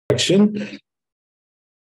action.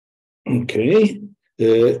 Okay.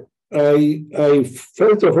 I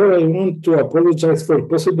first of all, I want to apologize for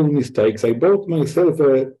possible mistakes. I bought myself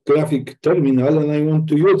a graphic terminal and I want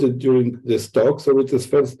to use it during this talk. So it is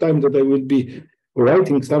first time that I will be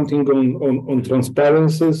writing something on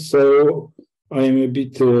transparencies. So I'm a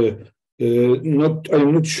bit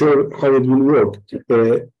I'm not sure how it will work.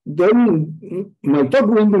 Then my talk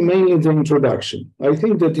will be mainly the introduction. I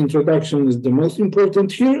think that introduction is the most important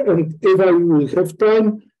here. And if I will have time,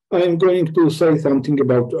 I'm going to say something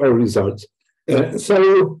about our results.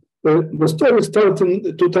 The story started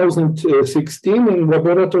in 2016 in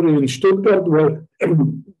laboratory in Stuttgart, where a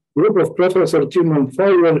group of Professor Tim and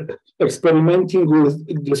I were experimenting with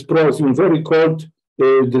dysprosium, very cold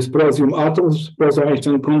dysprosium atoms,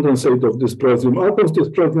 Bose-Einstein condensate of dysprosium atoms.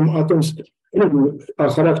 Dysprosium atoms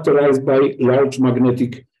are characterized by large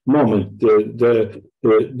magnetic moment.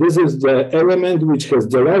 This is the element which has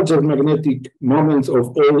the largest magnetic moments of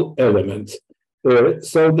all elements.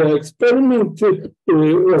 So the experiment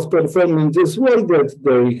was performed in this way that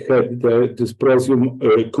they had the dysprosium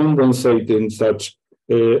condensate in such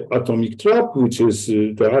atomic trap, which is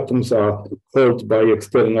the atoms are held by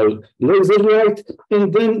external laser light,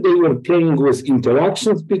 and then they were playing with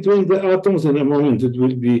interactions between the atoms. In a moment,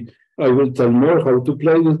 I will tell more how to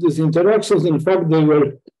play with these interactions. In fact, they were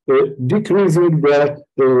decreasing the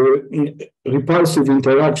repulsive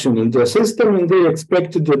interaction in the system, and they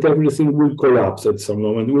expected that everything will collapse at some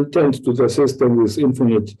moment, will tend to the system with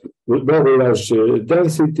infinite, very large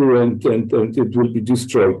density, and it will be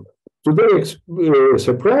destroyed. To their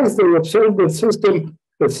surprise, they observed that system,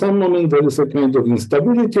 at some moment there is a kind of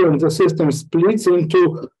instability, and the system splits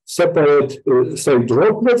into separate, say,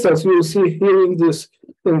 droplets, as you see here in this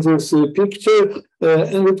picture,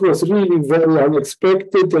 and it was really very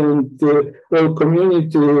unexpected, and the whole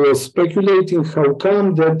community was speculating how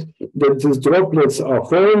come that these droplets are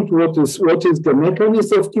formed, what is the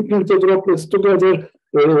mechanism of keeping the droplets together.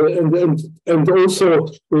 And also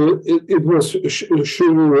it was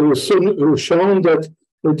soon shown that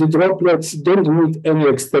the droplets don't need any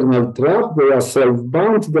external trap. They are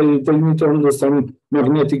self-bound. They need only some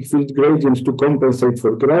magnetic field gradient to compensate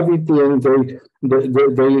for gravity, and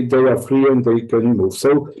they are free and they can move.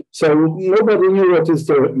 So nobody knew what is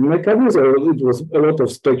the mechanism. It was a lot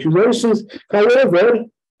of speculations. However,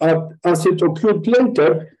 as it occurred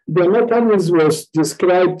later, the mechanism was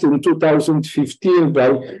described in 2015 by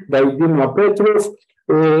Dima Petrov,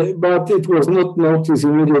 but it was not noticed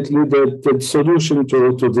immediately that the solution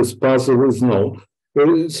to this puzzle is known.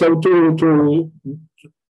 So to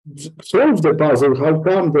solve the puzzle, how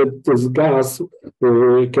come that this gas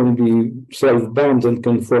can be self-bound and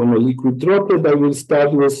can form a liquid droplet, I will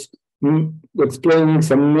start with explaining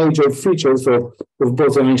some major features of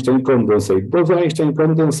Bose-Einstein condensate. Bose-Einstein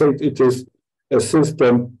condensate, it is a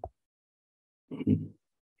system,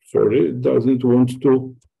 sorry, it doesn't want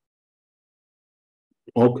to,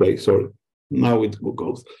 okay, sorry, now it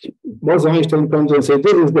goes. Bose-Einstein condensate,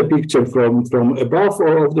 this is the picture from above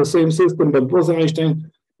of the same system, but Bose-Einstein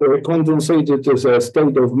condensate, it is a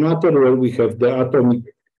state of matter where we have the atomic,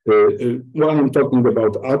 when I'm talking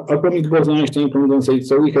about atomic Bose-Einstein condensate,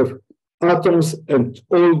 so we have atoms, and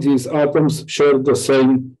all these atoms share the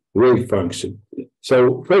same wave function.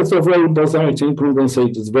 So first of all, Bose-Einstein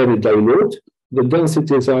condensate is very dilute. The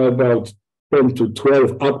densities are about 10 to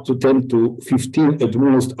 12, up to 10 to 15 at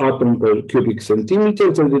most atom per cubic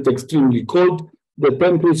centimeter, and it's extremely cold. The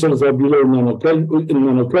temperatures are below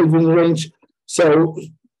nanokelvin range. So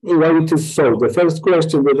why it is so? The first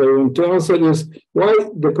question that I want to answer is why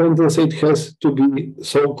the condensate has to be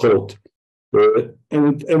so cold.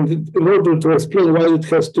 And in order to explain why it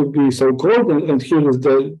has to be so cold, and here is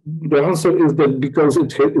the answer is that because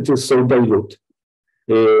it is so dilute.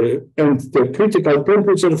 And the critical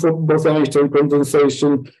temperature for Bose-Einstein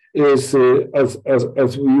condensation is,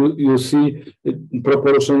 as you see,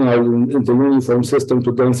 proportional in the uniform system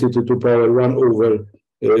to density to power 1 over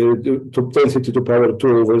to density to power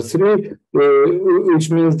 2 over 3, which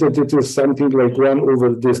means that it is something like 1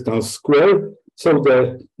 over distance square. So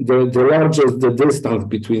the larger the distance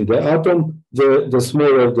between the atom, the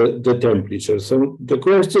smaller the temperature. So the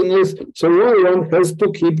question is, so why one has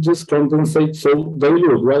to keep this condensate so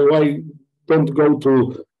dilute? Why don't go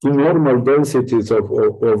to normal densities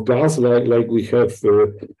of gas like we have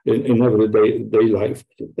in everyday life?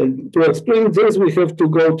 And to explain this, we have to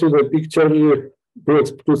go to the picture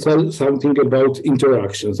to tell something about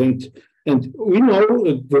interactions. And we know,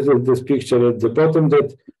 this picture at the bottom,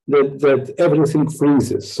 that everything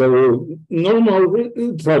freezes. So normal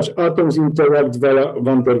such atoms interact via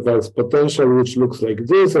van der Waals potential, which looks like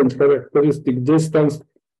this, and characteristic distance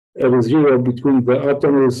R0 between the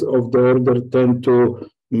atoms is of the order 10 to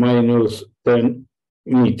minus 10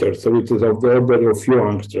 meters, so it is of the order of few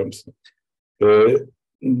angstroms.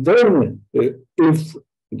 Then, if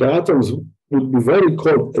the atoms would be very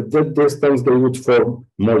cold at that distance, they would form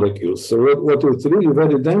molecules. So what is really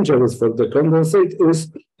very dangerous for the condensate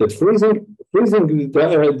is that freezing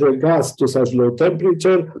the gas to such low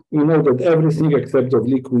temperature, we know that everything except of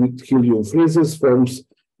liquid helium freezes, forms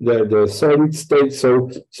the solid state. So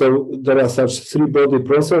there are such three-body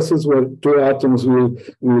processes where two atoms will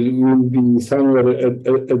be somewhere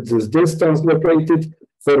at this distance located,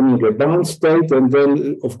 forming a bound state, and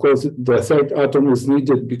then, of course, the third atom is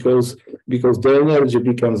needed because the energy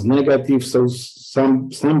becomes negative, so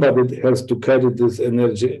somebody has to carry this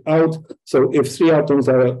energy out. So if three atoms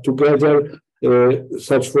are together,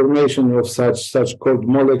 such formation of such called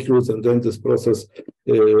molecules, and then this process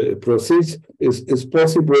proceeds, is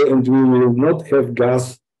possible, and we will not have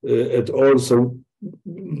gas at all. So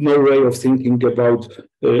no way of thinking about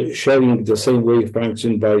sharing the same wave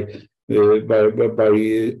function by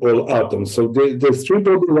all atoms. So the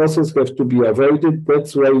three-body losses have to be avoided.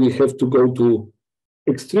 That's why we have to go to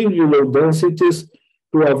extremely low densities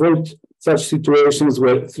to avoid such situations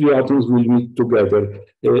where three atoms will meet together.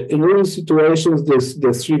 In real situations,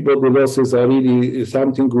 the three-body losses are really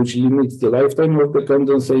something which limits the lifetime of the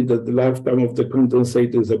condensate. That the lifetime of the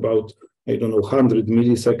condensate is about, I don't know, 100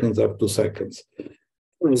 milliseconds up to seconds.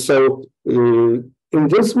 So in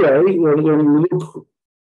this way, when we look,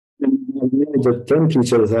 the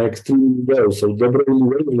temperatures are extremely low, so the Broglie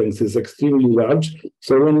wavelength is extremely large.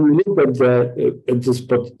 So when we look at this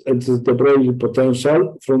de Broglie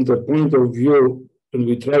potential from the point of view, and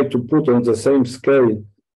we try to put on the same scale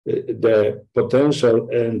the potential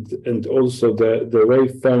and also the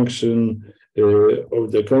wave function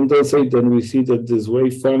of the condensate, then we see that this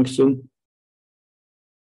wave function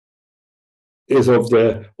is of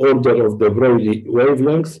the order of the Broglie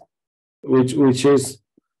wavelength, which is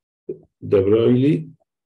de Broglie,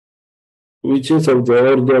 which is of the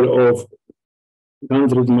order of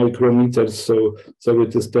 100 micrometers, so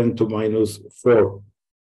it is 10 to minus 4.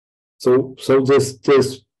 So this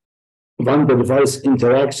van der Waals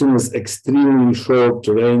interaction is extremely short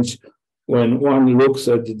range when one looks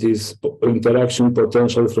at this interaction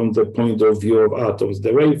potential from the point of view of atoms.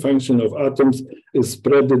 The wave function of atoms is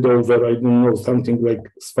spread over, I don't know, something like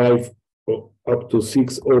 5 or up to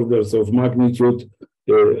 6 orders of magnitude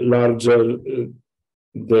larger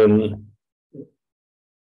than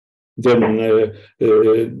the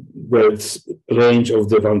range of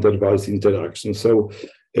the van der Waals interaction. So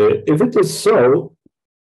if it is so,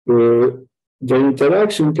 the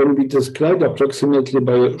interaction can be described approximately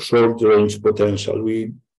by a short-range potential.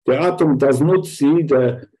 The atom does not see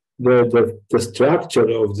the structure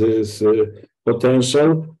of this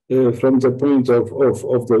potential from the point of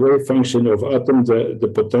the wave function of atom.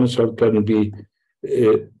 The potential can be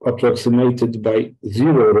approximated by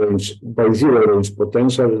zero range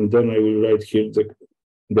potential, and then I will write here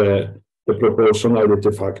the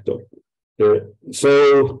proportionality factor.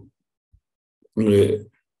 So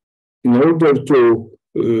in order to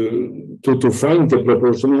find the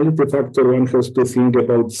proportionality factor, one has to think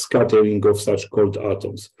about scattering of such cold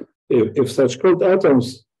atoms. If such cold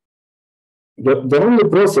atoms, the only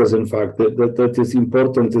process, in fact, that is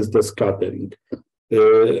important is the scattering.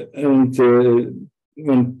 And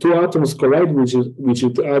when two atoms collide with each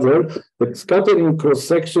other, the scattering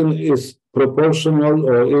cross-section is proportional,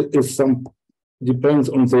 or depends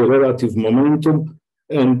on the relative momentum,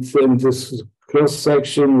 and this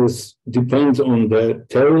cross-section depends on the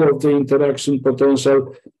tail of the interaction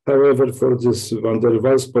potential. However, for this van der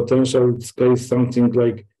Waals potential, it's case something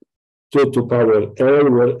like 2 to power L,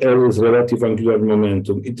 where L is relative angular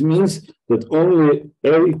momentum. It means that only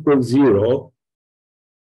L equals 0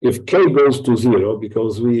 if K goes to 0,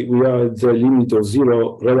 because we are at the limit of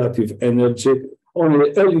 0 relative energy.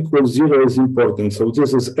 Only L equals 0 is important. So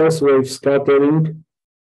this is S-wave scattering.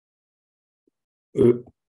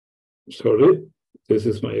 Sorry, this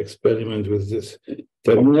is my experiment with this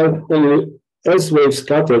terminal. Only S-wave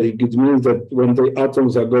scattering, it means that when the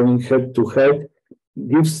atoms are going head to head,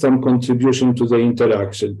 gives some contribution to the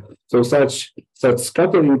interaction. So such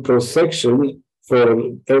scattering cross-section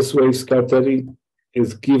for S-wave scattering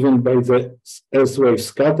is given by the S-wave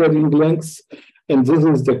scattering length, and this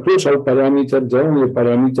is the crucial parameter, the only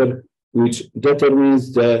parameter which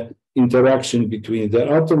determines the interaction between the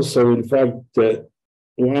atoms. So in fact,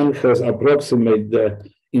 one has approximated the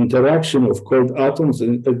interaction of cold atoms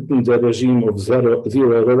in the regime of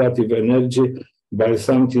zero relative energy by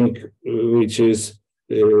something which is,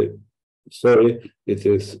 sorry, it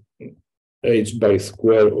is h by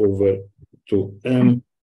square over 2m.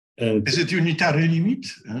 And is it unitary limit?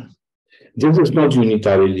 This is not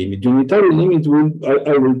unitary limit. Unitary limit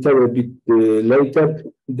I will tell a bit later.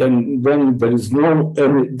 Then there is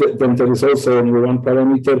then there is also only one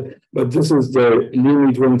parameter, but this is the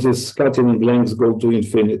limit when the scattering lengths go to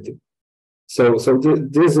infinity. So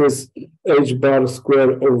this is h bar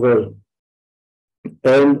square over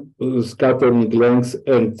n scattering lengths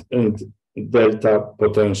and delta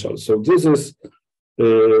potential. So this is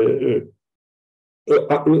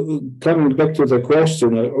coming back to the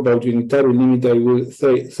question about unitary limit. I will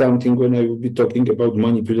say something when I will be talking about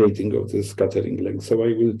manipulating of the scattering length. So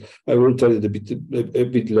I will tell it a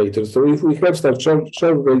bit later. So if we have such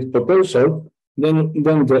short-wave potential, then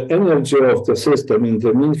the energy of the system in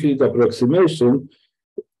the mean field approximation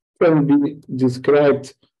can be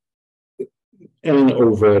described n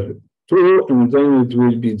over 2, and then it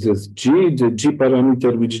will be this g, the g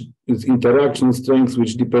parameter, which is interaction strength,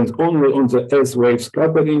 which depends only on the S wave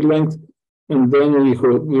scattering length. And then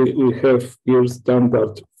we have here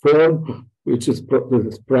standard form, which is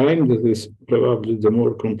prime. This is probably the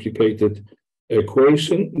more complicated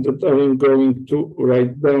equation that I am going to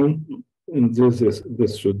write down. And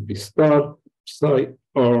this should be star psi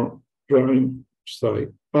r prime psi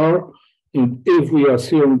r. And if we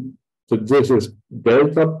assume that this is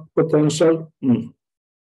delta potential,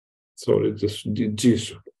 sorry, this g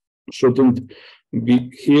shouldn't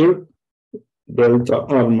be here, delta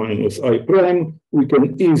r minus I prime, we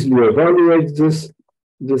can easily evaluate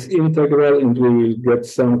this integral, and we will get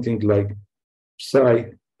something like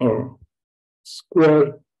psi r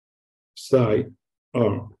square psi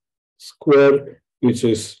r square, which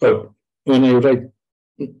is when I write,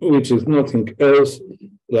 which is nothing else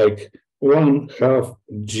like 1/2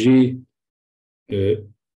 g.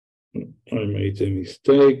 I made a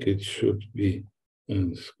mistake. It should be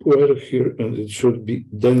square here, and it should be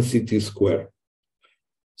density square.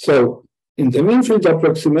 So in the mean field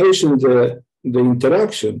approximation, the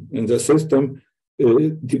interaction in the system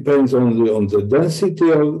depends only on the density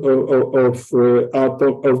of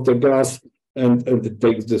the gas, and it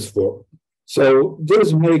takes this form. So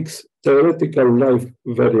this makes theoretical life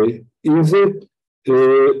very easy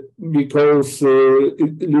because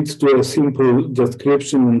it leads to a simple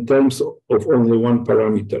description in terms of only one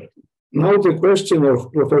parameter. Now the question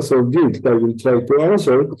of Professor Dilt, I will try to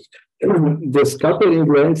answer. The scattering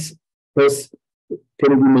length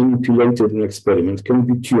can be manipulated in experiment, can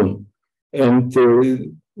be tuned. And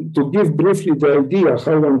to give briefly the idea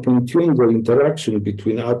how one can tune the interaction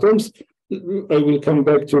between atoms, I will come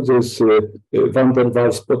back to this van der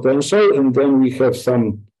Waals potential, and then we have some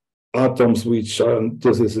atoms which are,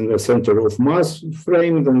 this is in the center of mass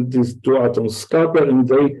frame, then these two atoms scatter, and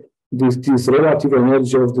this relative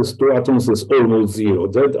energy of these two atoms is almost zero.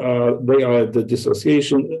 They are the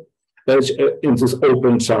dissociation edge in this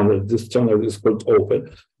open channel. This channel is called open.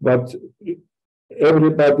 But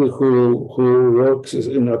everybody who works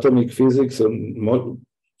in atomic physics and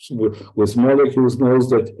with molecules knows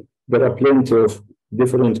that there are plenty of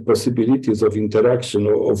different possibilities of interaction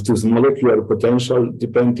of this molecular potential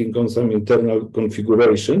depending on some internal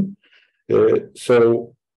configuration.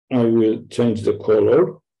 So I will change the color,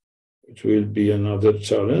 which will be another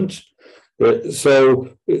challenge. So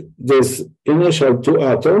these initial two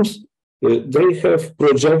atoms, they have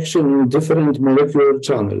projection in different molecular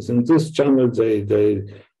channels. In this channel, they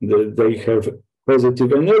have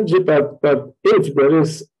positive energy, but if there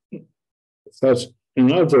is such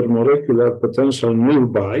another molecular potential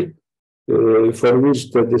nearby, for which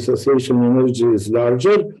the dissociation energy is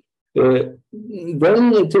larger,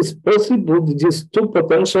 then it is possible that these two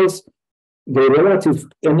potentials, the relative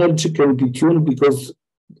energy can be tuned because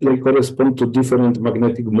they correspond to different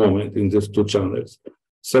magnetic moment in these two channels.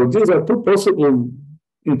 So these are two possible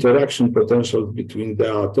interaction potentials between the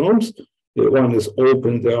atoms. One is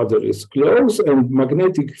open, the other is closed, and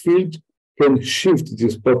magnetic field can shift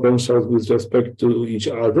these potentials with respect to each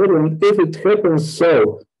other. And if it happens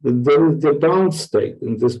so, that there is the bound state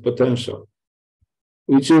in this potential,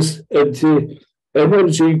 which is at the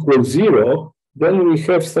energy equals zero, then we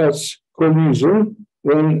have such collision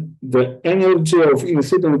when the energy of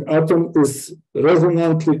incident atom is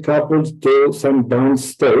resonantly coupled to some bound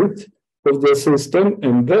state of the system.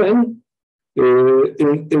 And then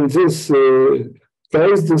in this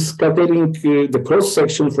case, the scattering, the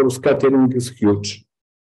cross-section for scattering is huge.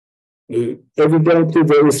 Evidently,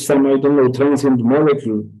 there is some, I don't know, transient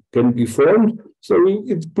molecule can be formed, so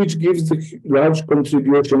which gives the large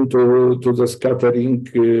contribution to the scattering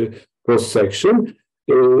cross-section.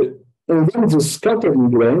 And then the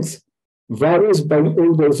scattering length varies by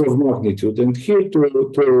orders of magnitude. And here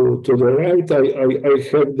to the right, I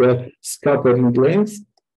have the scattering length,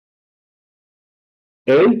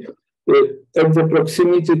 A, at the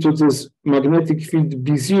proximity to this magnetic field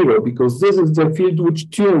B0, because this is the field which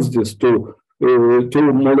tunes these two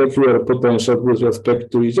molecular potential with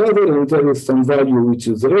respect to each other, and there is some value which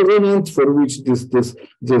is resonant, for which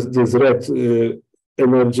this red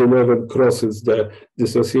energy level crosses the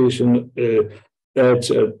dissociation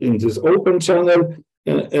edge in this open channel,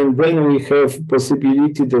 and then we have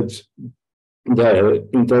possibility that the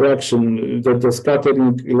interaction, that the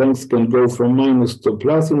scattering length can go from minus to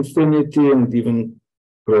plus infinity and even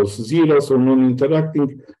cross zero, so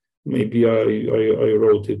non-interacting. Maybe I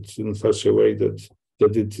wrote it in such a way that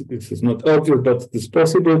it is not obvious, but it's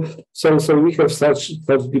possible. So we have such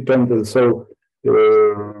dependence. So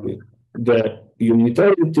the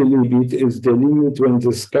unitarity limit is the limit when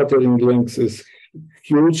the scattering length is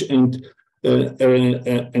huge, and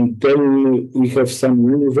then we have some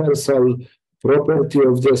universal property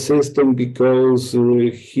of the system, because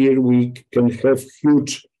here we can have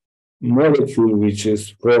huge molecule which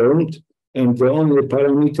is formed, and the only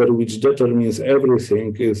parameter which determines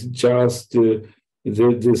everything is just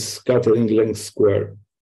this scattering length square.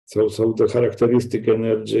 So the characteristic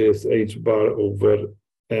energy is h bar over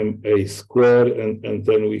ma square, and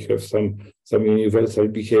then we have some universal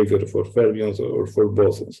behavior for fermions or for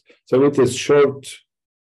bosons. So it is short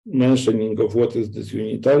mentioning of what is this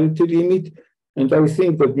unitarity limit. And I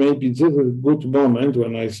think that maybe this is a good moment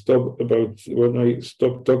when I stop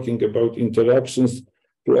talking about interactions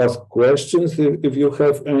to ask questions, if you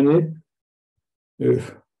have any.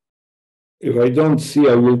 If I don't see,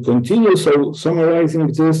 I will continue. So summarizing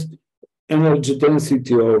this, energy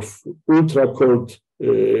density of ultra-cold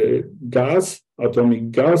gas,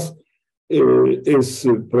 atomic gas, is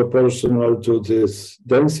proportional to this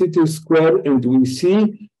density square, and we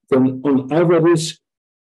see that on average,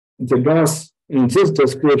 the gas in this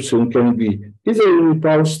description can be either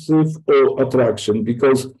repulsive or attraction,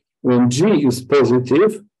 because when G is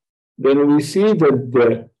positive, then we see that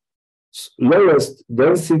the lowest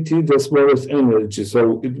density, the smallest energy.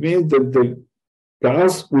 So it means that the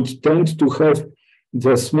gas would tend to have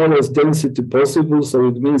the smallest density possible, so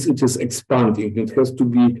it means it is expanding. It has to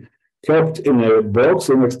be kept in a box,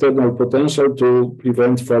 an external potential, to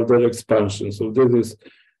prevent further expansion. So this is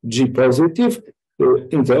G positive.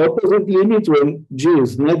 In the opposite limit, when G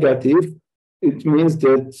is negative, it means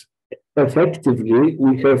that effectively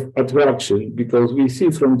we have attraction, because we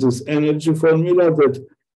see from this energy formula that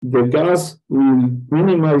the gas will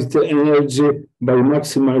minimize the energy by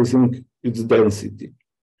maximizing its density.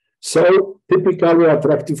 So typically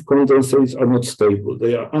attractive condensates are not stable.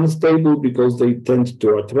 They are unstable because they tend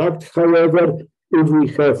to attract. However, if we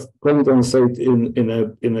have condensate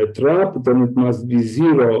in a trap, then it must be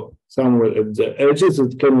zero somewhere at the edges.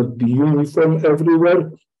 It cannot be uniform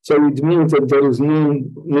everywhere. So it means that there is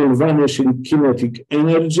non-vanishing kinetic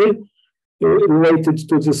energy related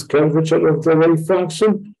to this curvature of the wave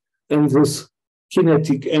function. And this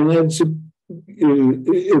kinetic energy,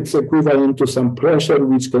 it's equivalent to some pressure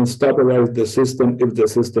which can stabilize the system if the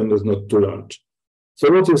system is not too large. So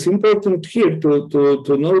what is important here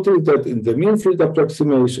to notice that in the mean field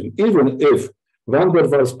approximation, even if van der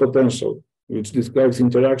Waals potential, which describes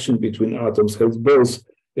interaction between atoms, has both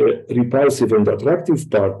repulsive and attractive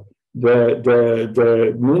part,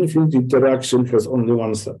 the mean field interaction has only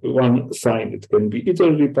one sign. It can be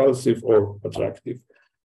either repulsive or attractive.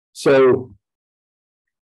 So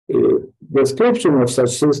description of such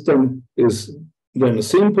system is then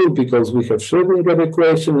simple, because we have Schrödinger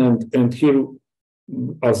equation, and here,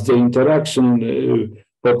 as the interaction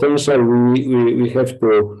potential, we have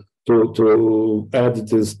to add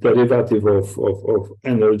this derivative of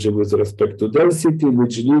energy with respect to density,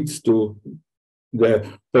 which leads to the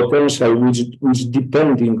potential which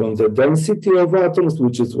depending on the density of atoms,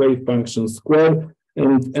 which is wave function square,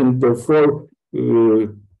 and therefore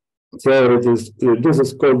this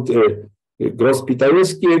is called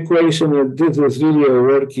Gross-Pitayevsky equation, and this is really a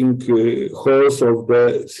working horse of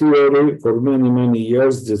the theory for many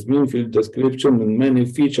years. This mean field description and many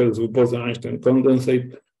features of Bose-Einstein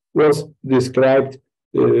condensate was described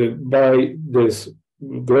by this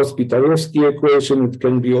Gross-Pitayevsky equation. It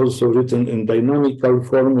can be also written in dynamical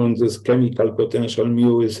form when this chemical potential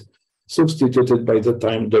mu is substituted by the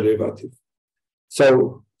time derivative.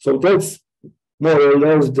 So that's more or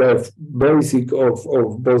less the basic of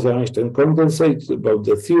Bose-Einstein condensate, about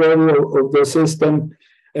the theory of the system.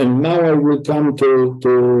 And now I will come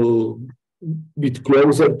to a bit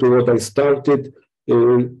closer to what I started.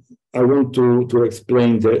 I want to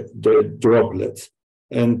explain the droplets.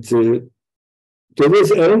 And To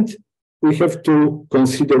this end, we have to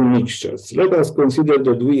consider mixtures. Let us consider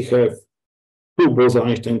that we have two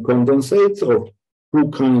Bose-Einstein condensates of two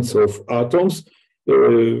kinds of atoms.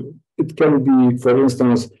 It can be, for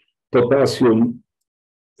instance, potassium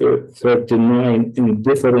 39 in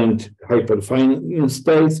different hyperfine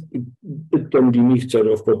states. It can be mixture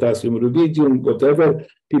of potassium, rubidium, whatever.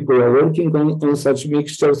 People are working on such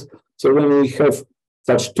mixtures. So when we have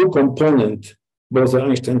such two-component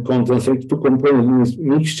Bose-Einstein condensate, two-component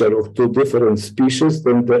mixture of two different species,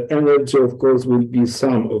 then the energy, of course, will be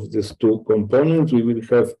sum of these two components. We will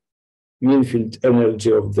have mean field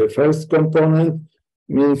energy of the first component,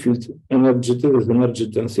 mean field energy, this is energy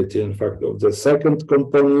density, in fact, of the second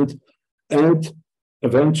component, and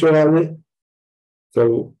eventually,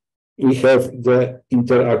 so we have the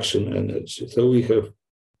interaction energy. So we have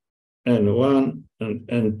N1 and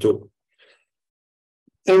N2.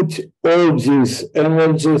 And all these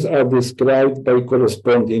energies are described by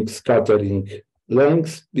corresponding scattering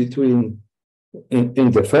lengths between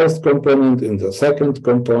in the first component, in the second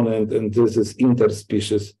component, and this is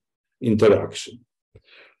interspecies interaction.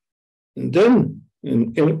 And then,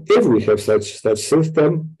 if we have such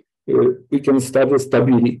system, we can study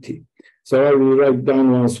stability. So I will write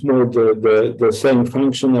down once more the same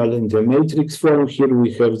functional in the matrix form. Here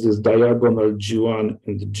we have this diagonal G1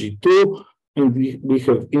 and G2, and we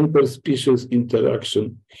have interspecies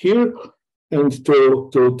interaction here. And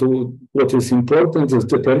to what is important is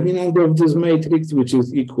determinant of this matrix, which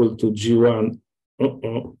is equal to G1.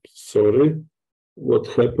 Sorry. What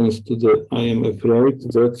happens to the, I am afraid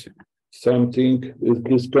that something is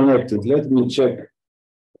disconnected. Let me check.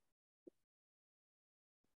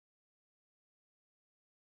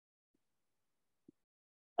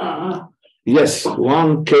 Yes,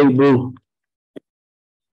 one cable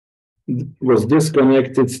was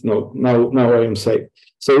disconnected. No, now I am safe.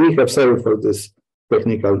 So we have sorry for this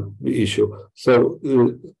technical issue. So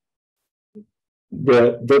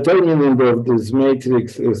the determinant of this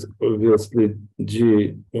matrix is obviously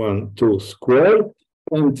G12 squared,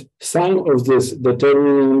 and sign of this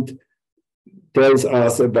determinant tells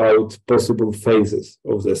us about possible phases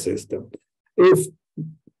of the system. If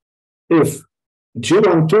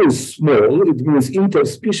G12 is small, it means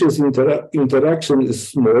interspecies interaction is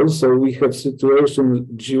small. So we have situation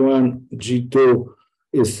G1, G2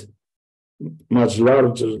 is much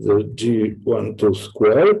larger than G12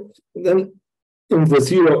 squared. Then in the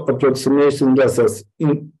zero approximation, let us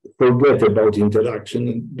forget about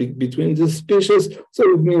interaction between these species. So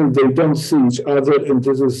it means they don't see each other, and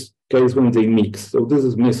this is case when they mix. So this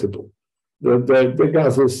is miscible. The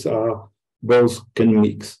gases both can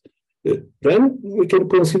mix. Then we can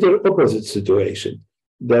consider opposite situation,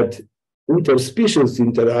 that interspecies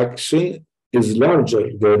interaction is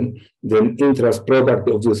larger than product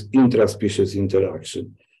of this intraspecies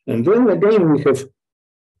interaction. And then again, we have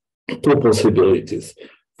two possibilities.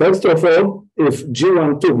 First of all, if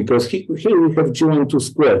G12, because here we have G12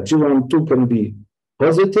 squared, G12 can be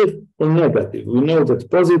positive or negative. We know that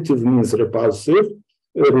positive means repulsion.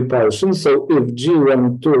 So if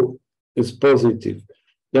G12 is positive,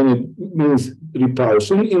 then it means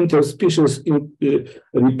repulsion. Interspecies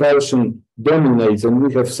repulsion dominates, and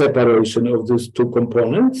we have separation of these two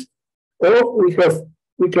components. Or we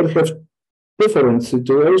can have different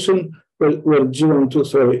situation where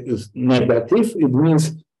G12 is negative. It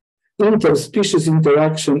means interspecies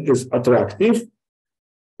interaction is attractive.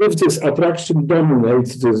 If this attraction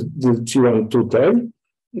dominates this G12 term,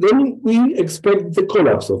 then we expect the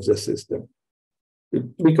collapse of the system.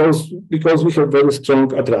 Because we have very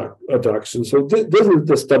strong attraction. So this is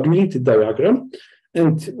the stability diagram,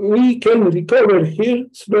 and we can recover here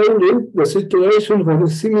slowly the situation very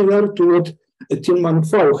similar to what Tillman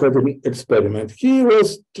Fau had an experiment. He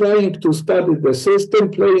was trying to study the system,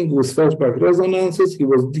 playing with Feshbach resonances. He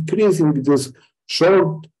was decreasing this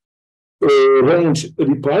short range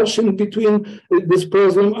repulsion between these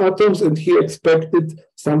boson atoms, and he expected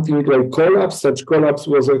something like collapse. Such collapse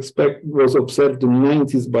was observed in the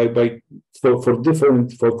 90s for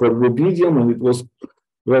rubidium, and it was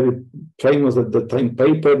very famous at the time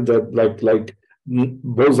paper that like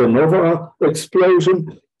Bosonova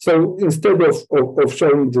explosion. So instead of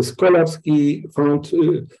showing this collapse, he found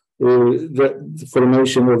the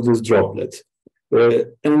formation of these droplets.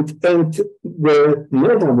 And the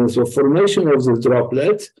mechanism of formation of these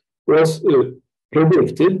droplets was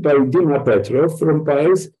predicted by Dima Petrov from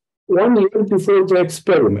Paris 1 year before the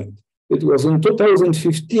experiment. It was in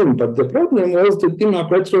 2015, but the problem was that Dima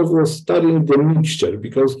Petrov was studying the mixture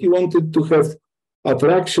because he wanted to have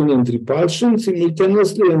attraction and repulsion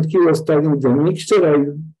simultaneously, and he was studying the mixture. I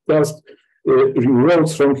just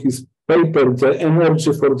rewrote from his paper the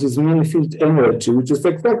energy for this mean field energy, which is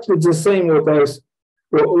exactly the same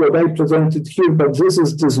what I presented here, but this is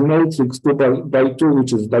this matrix 2 by 2,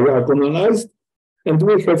 which is diagonalized. And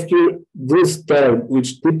we have here this term, which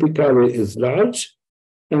typically is large.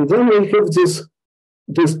 And then we have this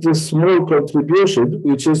small contribution,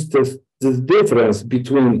 which is this difference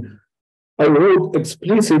between, I wrote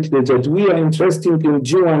explicitly that we are interested in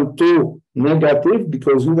G12 negative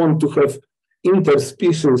because we want to have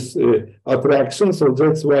interspecies attraction. So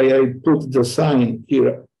that's why I put the sign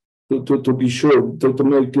here to be sure, to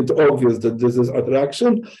make it obvious that this is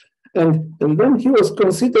attraction. And then he was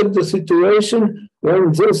considered the situation when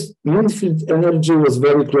this mean field energy was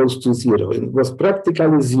very close to zero. It was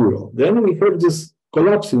practically zero. Then we have this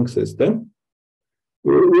collapsing system.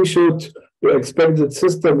 We should expect that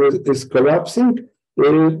system is collapsing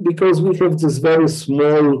because we have this very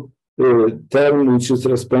small term which is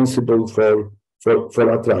responsible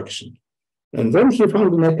for attraction. And then he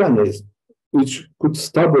found a mechanism which could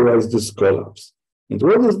stabilize this collapse. And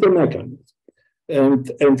what is the mechanism?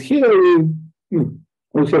 And here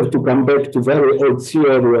we have to come back to very old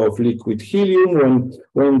theory of liquid helium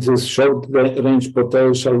when this short range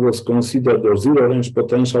potential was considered, or zero range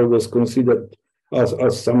potential was considered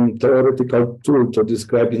as some theoretical tool to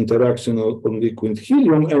describe interaction on liquid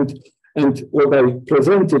helium. And what I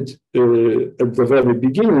presented at the very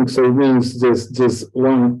beginning, so it means this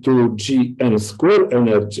 1, 2 Gn square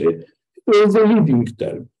energy is a leading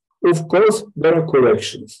term. Of course, there are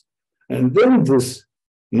corrections. And then this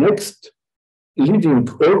next leading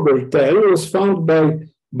order term was found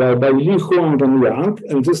by Li Huang and Yang,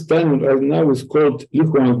 and this term right now is called Li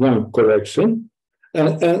Huang-Yang correction.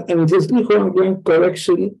 And this Li Huang-Yang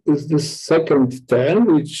correction is the second term,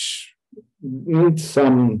 which needs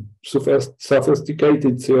some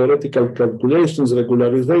sophisticated theoretical calculations,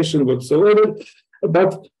 regularization, whatsoever.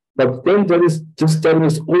 But then there is this term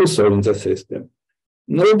is also in the system.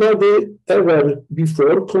 Nobody ever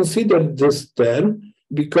before considered this term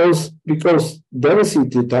because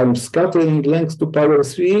density times scattering length to power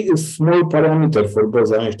 3 is small parameter for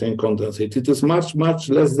Bose-Einstein condensate. It is much, much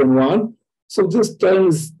less than 1. So this term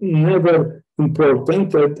is never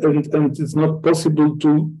important, and it's not possible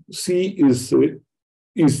to see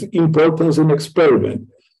its importance in experiment.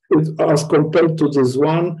 As compared to this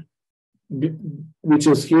one, which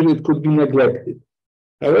is here, it could be neglected.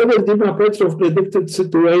 However, Dima Petrov predicted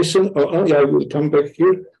situation, I will come back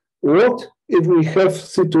here. What if we have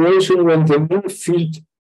situation when the mean field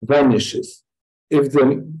vanishes? If the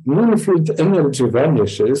mean field energy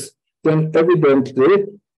vanishes, then evidently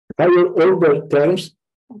higher order terms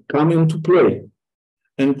come into play.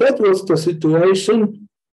 And that was the situation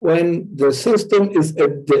when the system is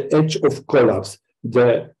at the edge of collapse.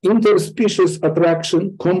 The interspecies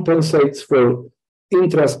attraction compensates for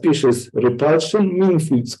intraspecies repulsion, mean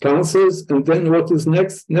fields cancels, and then what is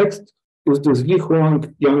next? Next is this Li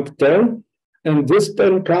Huang-Yang term, and this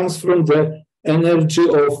term comes from the energy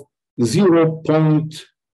of 0-point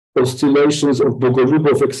oscillations of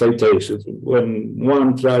Bogoliubov excitation. When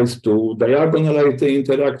one tries to diagonalize the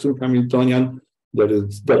interaction Hamiltonian,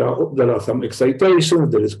 there are some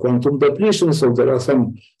excitations, there is quantum depletion, so there are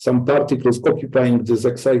some particles occupying this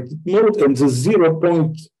excited mode, and this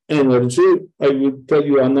 0-point energy, I will tell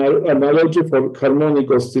you an analogy for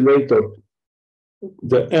harmonic oscillator.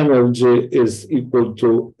 The energy is equal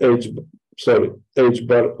to h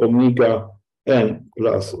bar omega n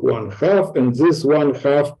plus 1/2, and this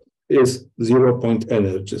 1/2 is 0-point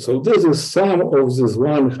energy. So this is sum of this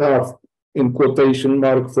 1/2 in quotation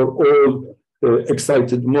mark for all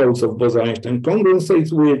excited modes of Bose-Einstein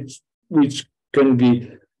condensates, which can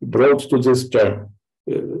be brought to this term.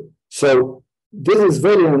 So this is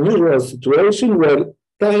very unusual situation where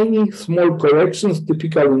tiny small corrections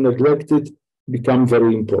typically neglected become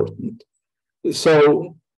very important.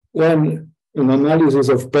 So when in analysis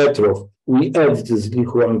of Petrov, we add this Li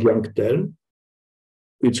Huang-Yang term,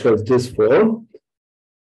 which has this form,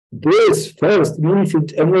 this first mean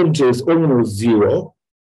field energy is almost zero.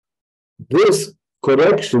 This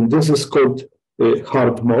correction, this is called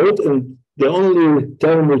hard mode, and the only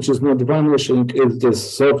term which is not vanishing is this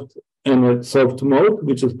soft mode,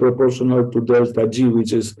 which is proportional to delta G,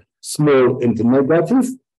 which is small and negative.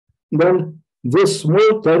 Then this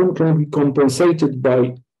small term can be compensated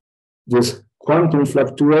by this quantum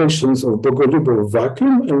fluctuations of Bogoliubov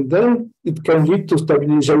vacuum, and then it can lead to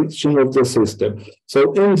stabilization of the system. So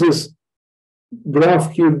in this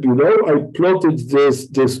graph here below, I plotted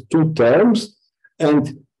these two terms, and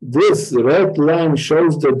this red line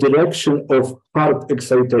shows the direction of hard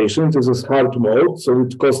excitation. This is hard mode, so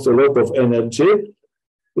it costs a lot of energy.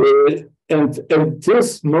 And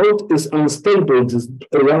this mode is unstable.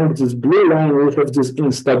 Around this blue line, we have this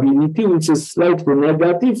instability, which is slightly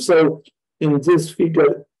negative. So in this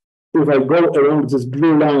figure, if I go around this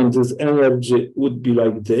blue line, this energy would be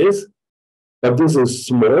like this, but this is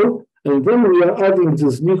small. And then we are adding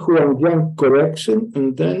this Lichu and Young correction,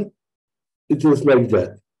 and then it is like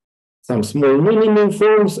that. Some small minimum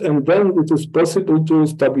forms, and then it is possible to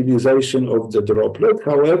stabilization of the droplet.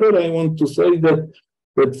 However, I want to say that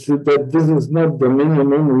this is not the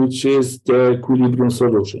minimum, which is the equilibrium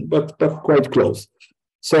solution, but quite close.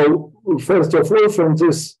 So first of all, from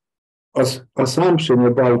this assumption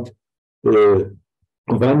about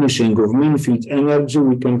vanishing of mean field energy,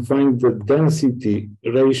 we can find the density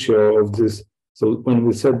ratio of this. So when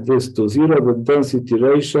we set this to 0, the density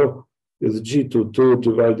ratio is G22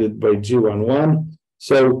 divided by G11.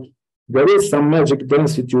 So there is some magic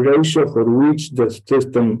density ratio for which the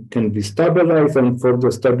system can be stabilized, and for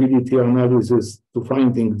the stability analysis to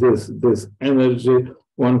finding this energy,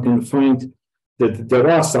 one can find that there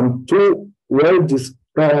are some two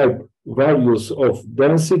well-described values of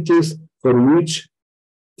densities for which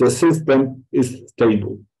the system is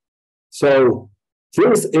stable. So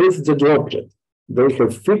this is the droplet. They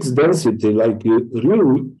have fixed density like a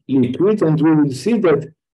real liquid, and we will see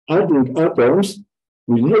that adding atoms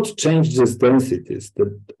will not change these densities,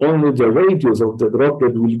 that only the radius of the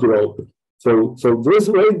droplet will grow. So this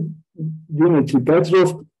way, Dmitry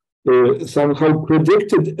Petrov somehow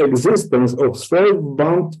predicted existence of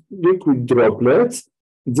self-bound liquid droplets.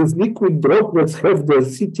 These liquid droplets have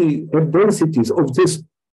densities of this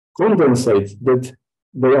condensate that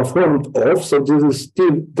they are formed of. So this is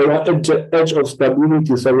still, there are edge of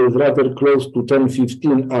stability, so it's rather close to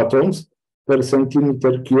 10-15 atoms per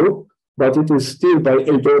centimeter cube. But it is still by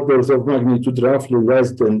 8 orders of magnitude roughly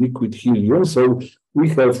less than liquid helium. So we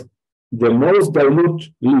have the most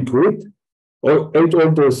dilute liquid, or 8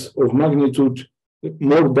 orders of magnitude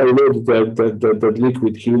more dilute than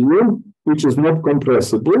liquid helium, which is not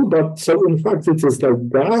compressible. But so in fact it is like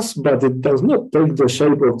gas, but it does not take the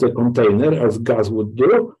shape of the container as gas would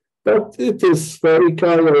do. But it is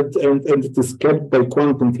spherical and it is kept by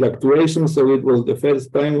quantum fluctuation. So it was the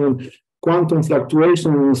first time when quantum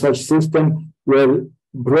fluctuation in such system were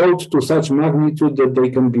brought to such magnitude that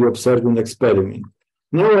they can be observed in experiment.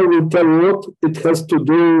 Now I will tell you what it has to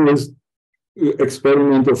do with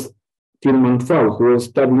experiment of Tillman-Pfau, who was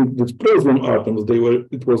studying dysprosium atoms.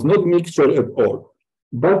 It was not mixture at all,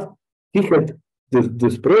 but he had the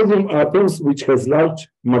dysprosium atoms which has large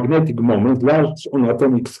magnetic moments, large on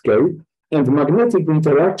atomic scale, and magnetic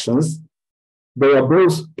interactions. They are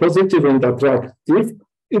both positive and attractive.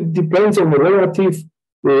 It depends on the relative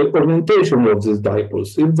orientation of these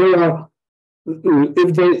dipoles. If they are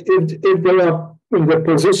in the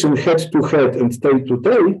position head to head and tail to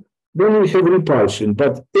tail, then we have repulsion.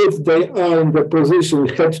 But if they are in the position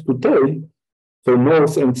head to tail, so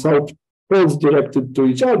north and south poles directed to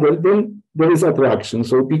each other, then there is attraction.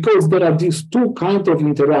 So because there are these two kinds of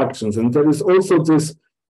interactions, and there is also this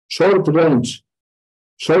short range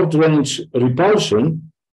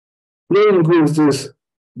repulsion, playing with this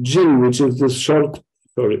G, which is this short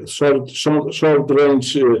range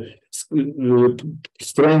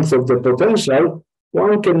strength of the potential,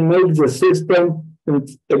 one can make the system in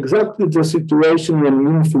exactly the situation when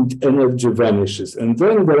mean field energy vanishes. And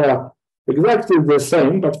then there are exactly the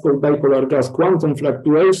same, but for bipolar gas, quantum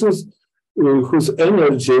fluctuations whose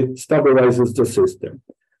energy stabilizes the system.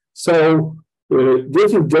 So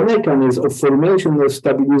this is the mechanism of formation or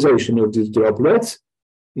stabilization of these droplets.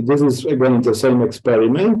 This is, again, the same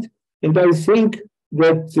experiment. And I think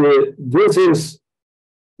that this is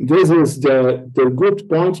the good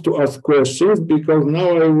point to ask questions, because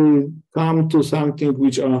now I will come to something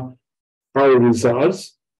which are our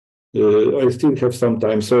results. I still have some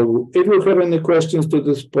time. So if you have any questions to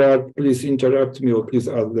this part, please interrupt me or please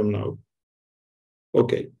ask them now.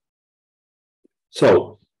 Okay.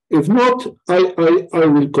 So if not, I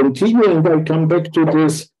will continue and I come back to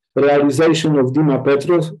this realization of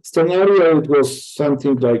Dima-Petrov scenario. It was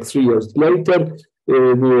something like 3 years later.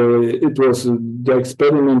 It was the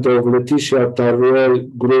experiment of Letitia Tarrell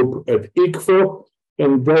group at ICFO,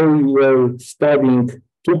 and they were studying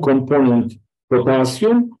two-component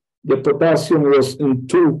potassium. The potassium was in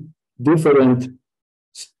two different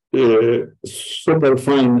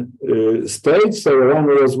superfine states. So one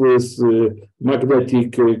was with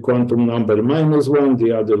magnetic quantum number -1,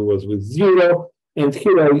 the other was with 0. And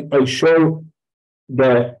here I show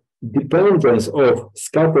the dependence of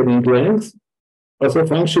scattering length as a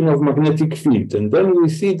function of magnetic field. And then we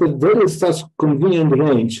see that there is such convenient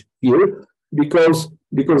range here, because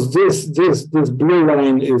because this blue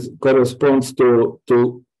line corresponds to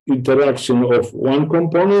interaction of one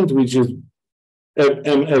component, which is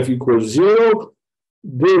MF equals 0.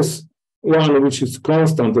 This one, which is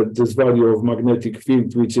constant at this value of magnetic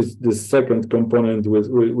field, which is the second component with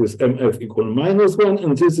MF equal -1,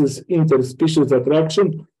 and this is interspecies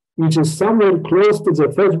attraction, which is somewhere close to the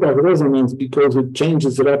Feshbach resonance because it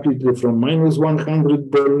changes rapidly from -100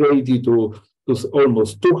 Bohr radii to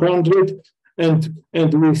almost 200, and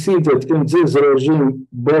we see that in this regime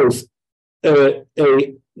both A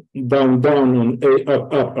down and A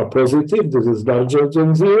up are positive. This is larger than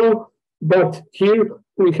 0, but here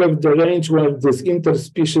we have the range where this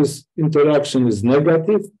interspecies interaction is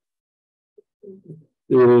negative.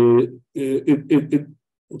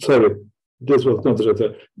 Sorry, this was not right.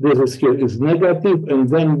 This is here is negative, and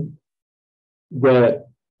then the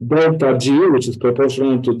delta G, which is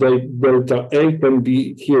proportional to delta A, can be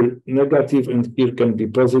here negative and here can be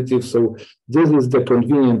positive. So this is the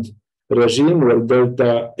convenient regime where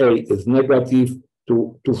delta A is negative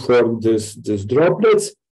to form these droplets.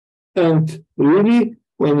 And really,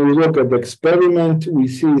 when we look at the experiment, we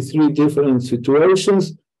see 3 different situations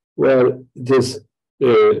where this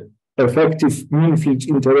effective mean field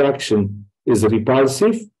interaction is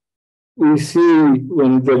repulsive. We see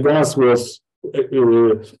when the gas was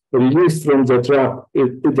released from the trap,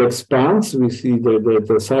 it expands. We see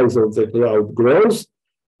the size of the cloud grows.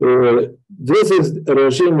 This is a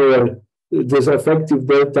regime where this effective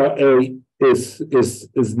delta A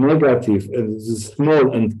is negative and is small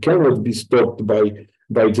and cannot be stopped by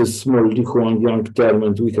this small Li Huang-Yang term,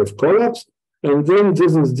 and we have collapse. And then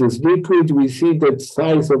this is this liquid. We see that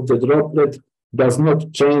size of the droplet does not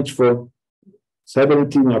change for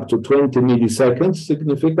 17 up to 20 milliseconds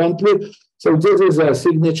significantly. So this is a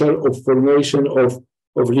signature of formation of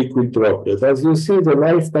liquid droplet. As you see, the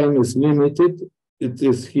lifetime is limited. It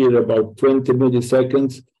is here about 20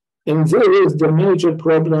 milliseconds. And there is the major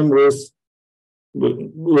problem with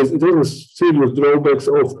there is serious drawbacks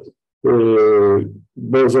of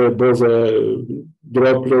Bose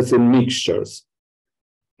droplets in mixtures.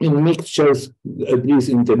 In mixtures, at least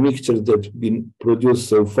in the mixtures that have been produced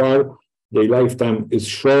so far, the lifetime is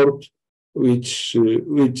short, which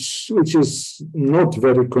is not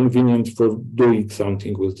very convenient for doing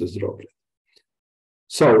something with this droplet.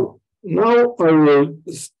 So now I will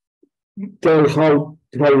tell how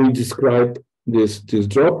we describe these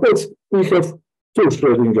droplets. We have 2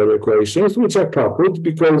 Schrödinger equations, which are coupled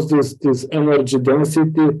because this energy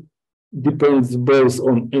density depends both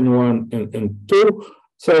on N1 and N2.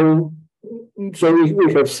 So we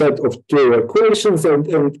have set of 2 equations, and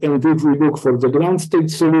if we look for the ground state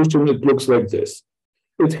solution, it looks like this.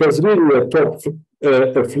 It has really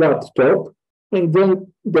a flat top, and then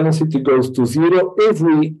density goes to 0. If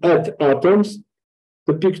we add atoms,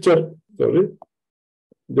 the picture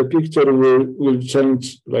will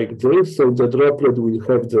change like this. So the droplet will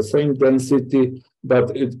have the same density, but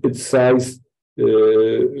its size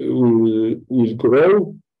will grow.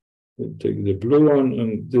 We'll take the blue one,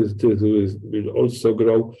 and this will also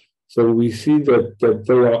grow. So we see that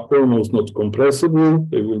they are almost not compressible.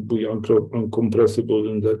 They will be uncompressible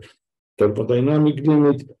in the thermodynamic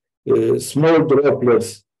limit. Small droplets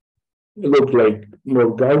look like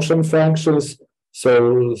more Gaussian functions.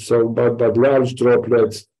 But large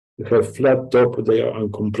droplets have flat top. They are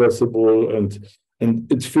uncompressible, and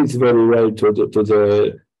it fits very well to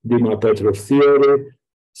the Dima-Petrov theory.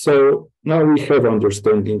 So now we have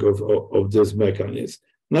understanding of this mechanism.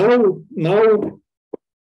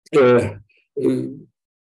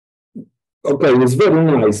 Okay, it's very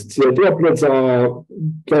nice. The droplets are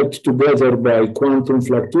kept together by quantum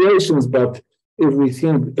fluctuations, but if we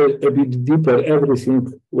think a bit deeper, everything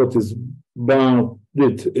what is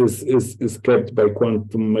bounded is kept by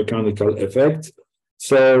quantum mechanical effects.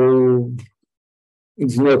 So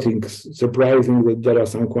it's nothing surprising that there are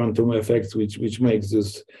some quantum effects which makes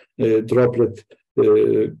this droplet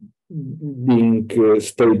being a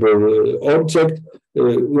stable object.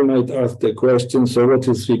 We might ask the question, so what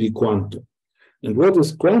is really quantum? And what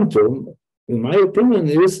is quantum, in my opinion,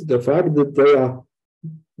 is the fact that there are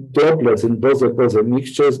droplets in Bose-Bose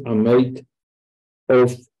mixtures are made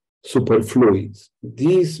of superfluids.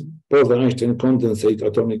 These Bose-Einstein condensate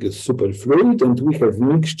atomic is superfluid, and we have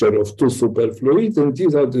mixture of 2 superfluids, and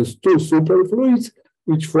these are these 2 superfluids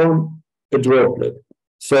which form a droplet.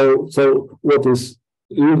 So what is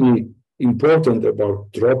really important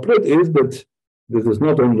about droplet is that there is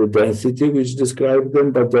not only density which describes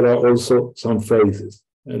them, but there are also some phases.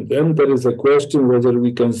 And then there is a question whether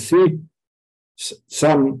we can see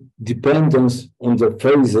some dependence on the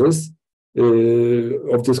phases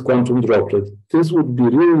of this quantum droplet. This would be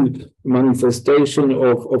real manifestation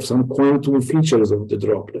of some quantum features of the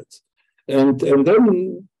droplets. And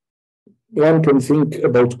then one can think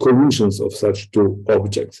about collisions of such two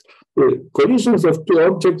objects. Collisions of two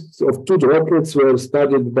objects, of two droplets, were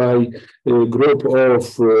studied by a group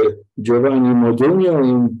of Giovanni Modugno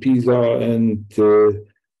in Pisa and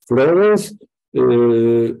Florence.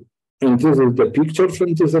 And this is the picture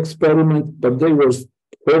from this experiment, but they were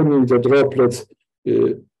forming the droplets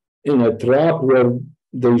in a trap where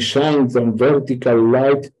they shine some vertical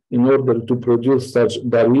light in order to produce such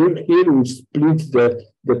barrier. Here we split the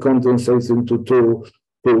condensates into two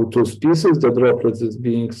species. The droplets is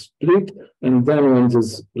being split, and then when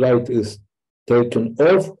this light is taken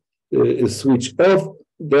off, is switched off,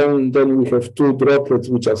 then we have two droplets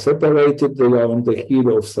which are separated. They are on the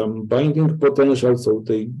heel of some binding potential, so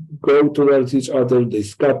they go towards each other, they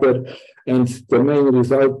scatter, and the main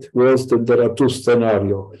result was that there are two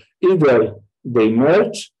scenarios. Either they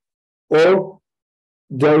merge, or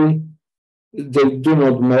they do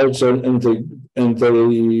not merge, and they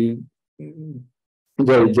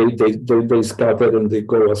scatter and they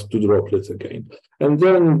go as two droplets again. And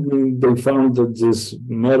then they found that this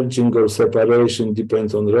merging or separation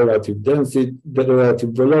depends on relative density, the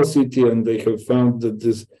relative velocity, and they have found that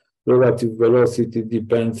this relative velocity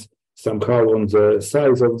depends somehow on the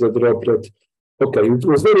size of the droplet. Okay, it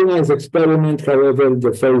was a very nice experiment, however,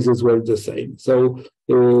 the phases were the same. So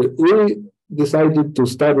we decided to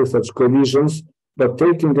study such collisions, but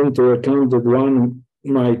taking into account that one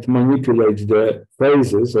might manipulate the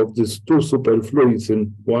phases of these two superfluids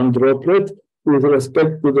in one droplet with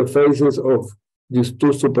respect to the phases of these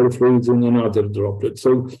two superfluids in another droplet.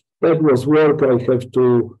 So that was work. I have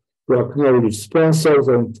to acknowledge sponsors,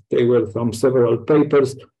 and there were several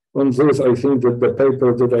papers on this. I think that the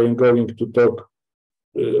paper that I am going to talk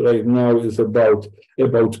right now is about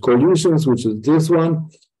collisions, which is this one.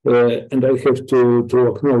 And I have to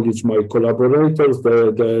acknowledge my collaborators.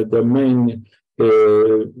 The main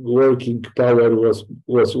working power was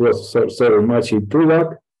Maciej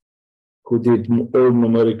Pulak, who did all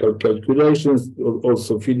numerical calculations.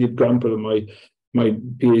 Also, Philip Gampel, my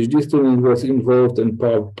PhD student, was involved, and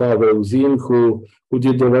Paweł Zim, who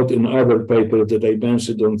did a lot in other papers that I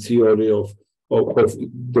mentioned on theory of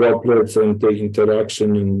droplets and the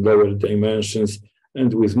interaction in lower dimensions,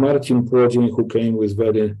 and with Marcin Płodzień, who came with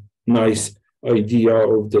very nice idea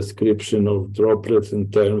of description of droplets in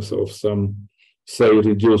terms of some, say,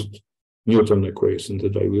 reduced Newton equation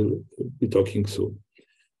that I will be talking soon.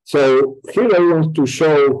 So here I want to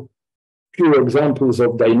show a few examples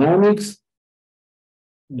of dynamics.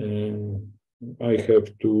 I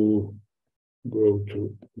have to go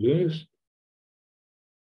to this.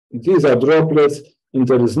 These are droplets, and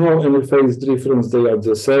there is no any phase difference. They are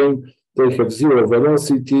the same. They have zero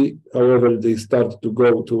velocity. However, they start to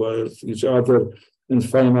go towards each other, and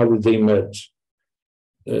finally they merge.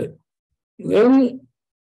 Then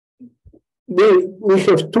we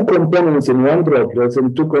have two components in one droplet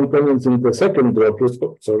and two components in the second droplet.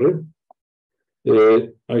 Oh, sorry.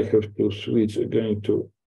 I have to switch again to.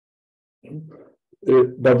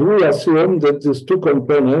 But we assume that these two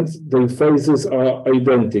components, their phases are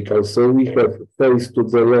identical. So we have phase to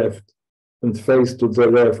the left and phase to the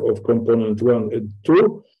left of component 1 and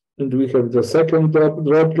 2. And we have the second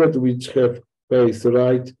droplet, which have phase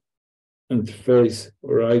right and phase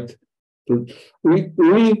right.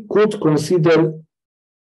 We could consider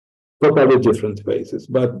totally different phases,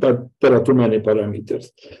 but there are too many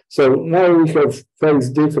parameters. So now we have phase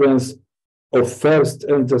difference of first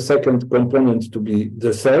and the second component to be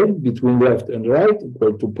the same between left and right,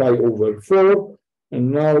 equal to pi over 4.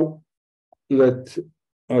 And now let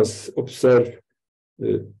us observe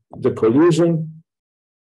the collision.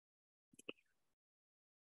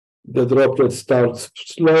 The droplet starts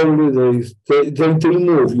slowly, they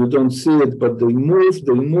move, you don't see it, but they move,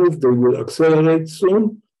 they will accelerate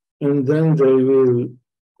soon, and then they will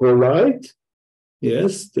collide.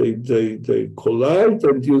 Yes, they collide,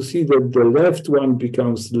 and you see that the left one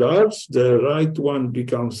becomes large, the right one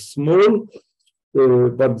becomes small,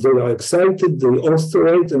 but they are excited, they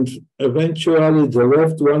oscillate, and eventually the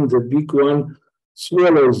left one, the big one,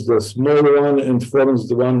 swallows the small one and forms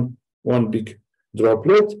the one big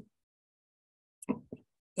droplet.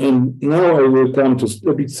 And now I will come to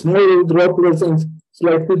a bit smaller droplets and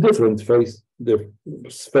slightly different phase. The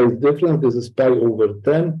phase difference, this is pi over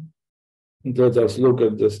 10. Let us look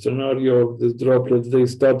at the scenario of these droplets. They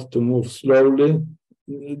start to move slowly.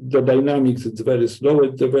 The dynamics is very slow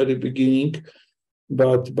at the very beginning,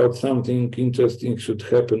 but something interesting should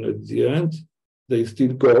happen at the end. They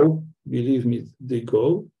still go, believe me, they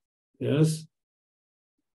go. Yes,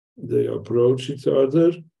 they approach each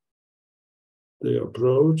other. They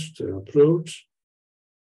approach, they approach.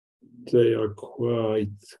 They are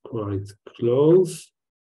quite close.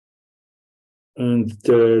 And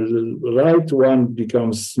the right one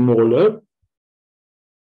becomes smaller.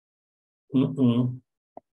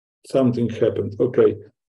 Something happened. Okay.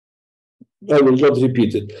 I will not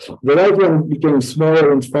repeat it. The right one became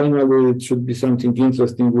smaller, and finally it should be something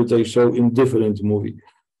interesting which I show in different movie.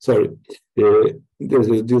 Sorry,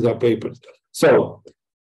 these are papers. So,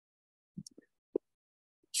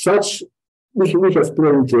 we have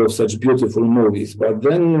plenty of such beautiful movies, but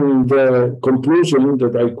then the conclusion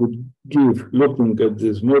that I could give looking at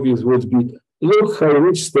these movies would be, look how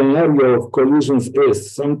rich scenario of collisions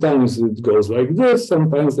is. Sometimes it goes like this,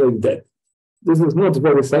 sometimes like that. This is not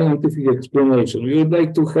very scientific explanation. We would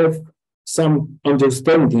like to have some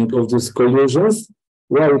understanding of these collisions,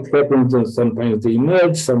 why it happens, and sometimes they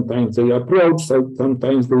merge, sometimes they approach,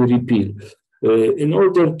 sometimes they repel. In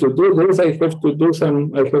order to do this, I have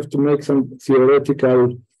to make some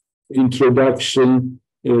theoretical introduction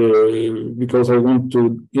because I want to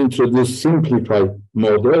introduce simplified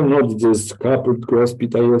model, not this coupled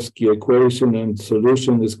Gross-Pitayevsky equation and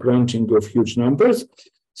solution is crunching of huge numbers.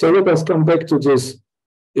 So let us come back to this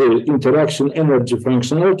interaction energy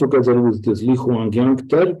functional together with this Li Huang-Yang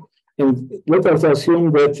term, and let us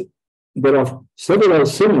assume that there are several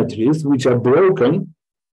symmetries which are broken,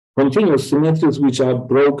 continuous symmetries which are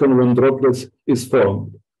broken when droplets is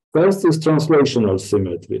formed. First is translational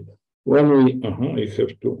symmetry. When we, I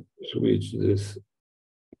have to switch this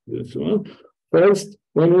one. First,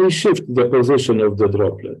 when we shift the position of the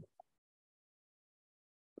droplet.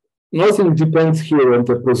 Nothing depends here on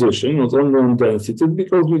the position, not only on density,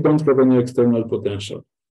 because we don't have any external potential.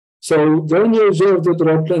 So the energy of the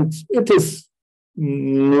droplet, it is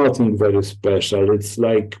nothing very special. It's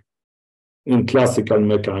like in classical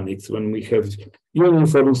mechanics, when we have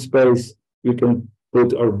uniform space, we can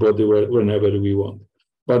put our body whenever we want.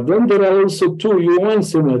 But then there are also two U1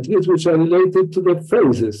 symmetries which are related to the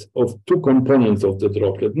phases of two components of the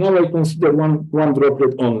droplet. Now I consider one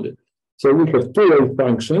droplet only. So we have two wave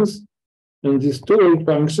functions, and these two wave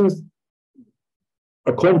functions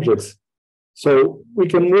are complex. So we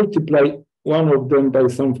can multiply one of them by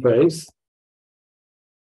some phase,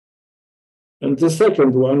 and the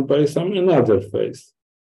second one by some another phase.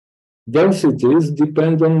 Densities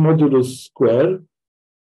depend on modulus square,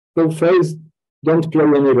 so phase don't play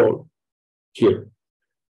any role here.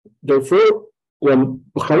 Therefore,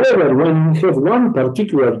 however, when we have one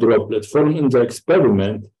particular droplet formed in the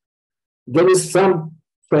experiment, there is some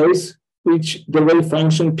phase which the wave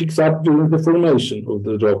function picks up during the formation of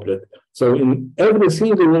the droplet. So in every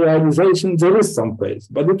single realization, there is some phase,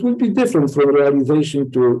 but it will be different from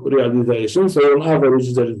realization to realization. So on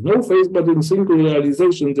average, there is no phase, but in single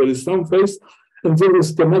realization, there is some phase. And there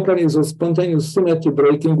is the mechanism of spontaneous symmetry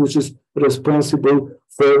breaking, which is responsible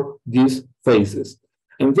for these phases.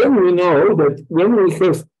 And then we know that when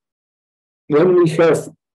we have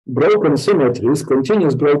broken symmetries,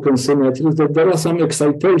 continuous broken symmetries, that there are some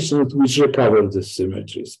excitations which recover these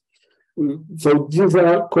symmetries. So these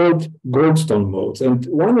are called Goldstone modes. And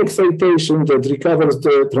one excitation that recovers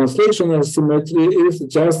the translational symmetry is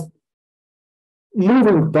just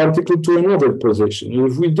moving particle to another position.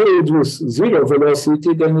 If we do it with zero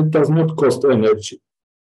velocity, then it does not cost energy.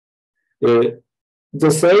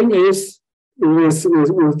 The same is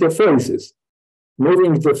with the phases.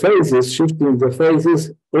 Moving the phases, shifting the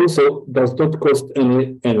phases also does not cost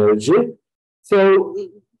any energy. So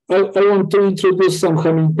I want to introduce some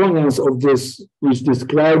Hamiltonians of this, which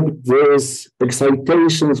describe these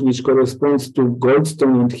excitations which corresponds to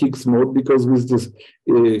Goldstone and Higgs mode, because with this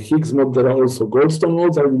Higgs mode there are also Goldstone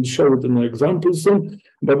modes. I will show it in an example soon.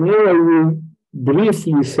 But now I will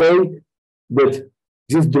briefly say that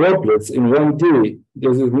these droplets in 1D,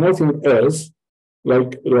 there is nothing else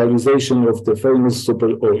like realization of the famous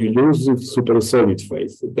elusive supersolid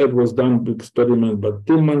phase. That was done by experiment by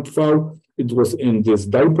Tillman-Pfau. It was in these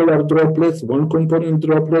dipolar droplets, one component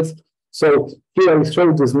droplets. So here I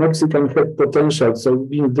show this Mexican head potential. So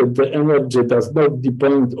means that the energy does not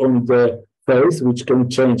depend on the phase, which can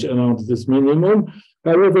change around this minimum.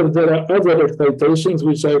 However, there are other excitations,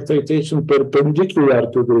 which are excitation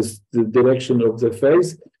perpendicular to the direction of the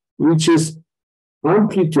phase, which is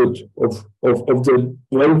amplitude of the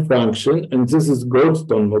wave function, and this is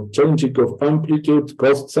Goldstone mode. Changing of amplitude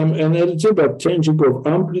costs some energy, but changing of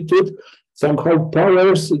amplitude somehow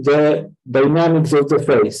powers the dynamics of the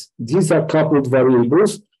phase. These are coupled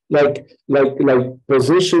variables like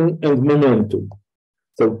position and momentum.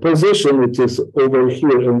 So position, it is over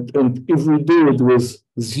here, and if we do it with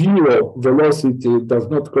zero velocity, it does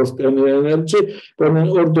not cost any energy. But in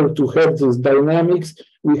order to have this dynamics,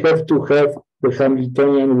 we have to have the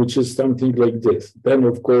Hamiltonian, which is something like this. Then,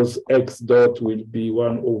 of course, x dot will be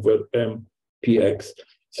 1 over m px.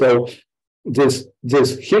 So this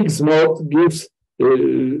Higgs mode gives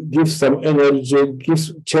some energy,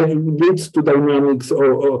 leads to dynamics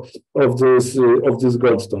of this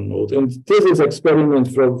Goldstone mode. And this is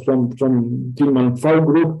experiment from Tillman-Fall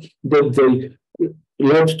group that they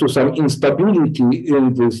led to some instability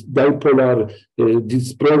in this dipolar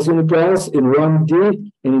dispersion gas in 1D,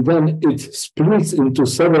 and then it splits into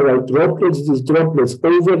several droplets. These droplets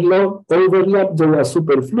overlap, they are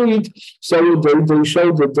superfluid, so they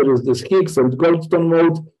show that there is this Higgs and Goldstone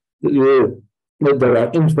mode, that there are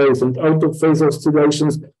in-phase and out-of-phase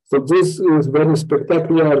oscillations. So this is very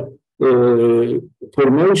spectacular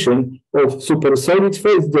formation of supersolid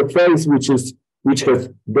phase, the phase which has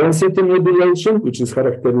density modulation, which is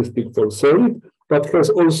characteristic for solid, but has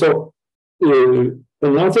also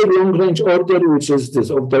another long-range order, which is this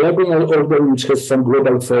of diagonal order, which has some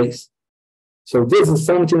global phase. So this is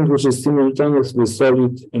something which is simultaneous with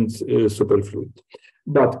solid and superfluid.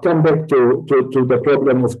 But come back to the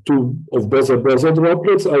problem of Bose-Bose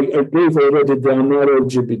droplets. I gave already the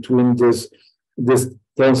analogy between this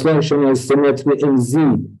translational symmetry in Z.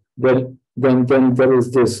 Then there is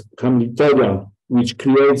this Hamiltonian, which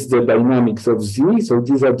creates the dynamics of Z. So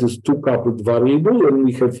these are these two coupled variables, and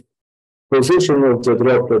we have position of the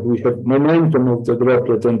droplet, we have momentum of the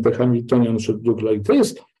droplet, and the Hamiltonian should look like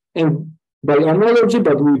this. And by analogy,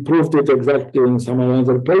 but we proved it exactly in some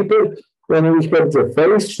other paper, when we have the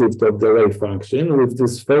phase shift of the wave function, if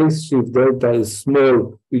this phase shift delta is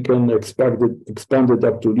small, we can expand it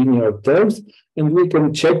up to linear terms, and we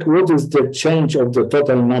can check what is the change of the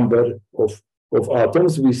total number of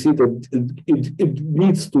atoms. We see that it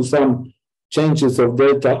leads to some changes of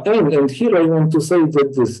delta n, and here I want to say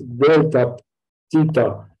that this delta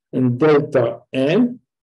theta and delta n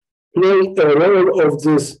play a role of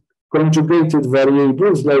this conjugated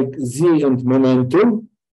variables like z and momentum.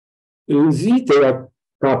 Z, they are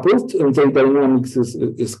coupled, and the dynamics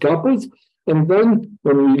is coupled. And then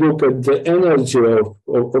when we look at the energy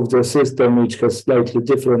of the system, which has slightly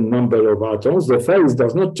different number of atoms, the phase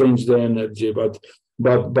does not change the energy, but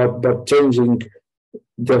changing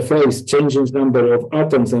the phase changes number of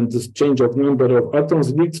atoms, and this change of number of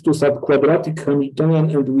atoms leads to subquadratic Hamiltonian,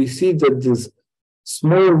 and we see that this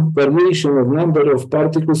small variation of number of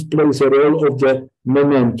particles plays a role of the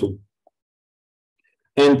momentum.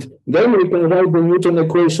 And then we can write the Newton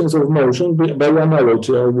equations of motion by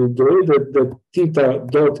analogy. I will do it that theta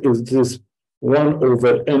dot is this 1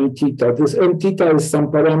 over m theta. This m theta is some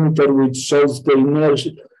parameter which shows the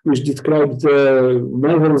inertia, which describes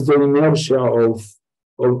measures the inertia of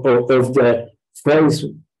the phase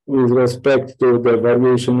with respect to the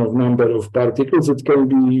variation of number of particles. It can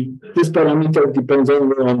be, this parameter depends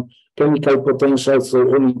only on chemical potentials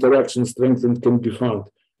or on interaction strength, and can be found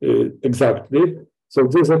exactly. So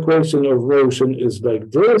this equation of motion is like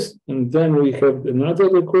this, and then we have another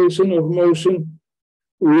equation of motion,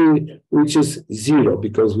 which is zero,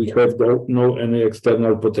 because we have no any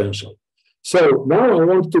external potential. So now I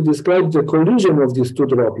want to describe the collision of these two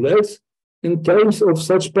droplets in terms of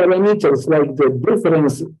such parameters like the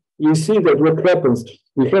difference. We see that what happens,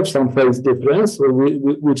 we have some phase difference,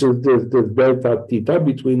 which is this delta theta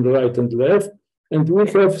between right and left, and we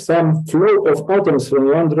have some flow of atoms from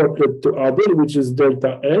one droplet to other, which is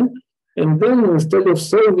delta n. And then instead of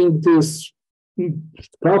solving this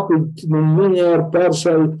coupled linear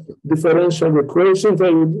partial differential equations, I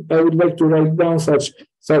would like to write down such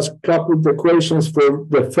coupled equations for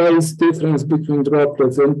the phase difference between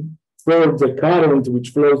droplets and for the current which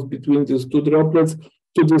flows between these two droplets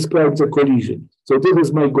to describe the collision. So this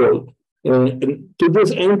is my goal. And to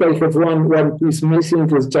this end, I have one piece missing,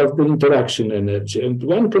 is just the interaction energy. And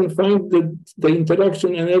one can find that the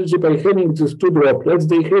interaction energy by having these two droplets,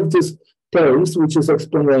 they have this terms, which is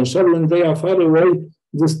exponential. When they are far away,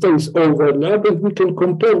 the states overlap, and we can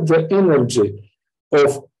compare the energy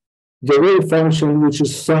of the wave function, which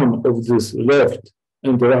is sum of this left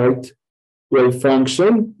and right wave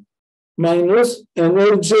function, minus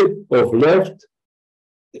energy of left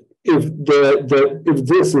if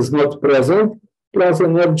this is not present, plus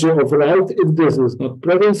energy of right if this is not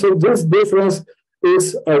present. So this difference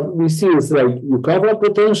is, we see, is like Yukawa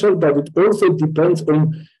potential, but it also depends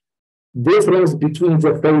on difference between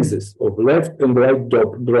the phases of left and right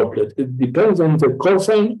droplet. It depends on the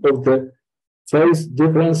cosine of the phase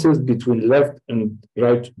differences between left and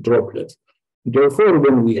right droplets. Therefore,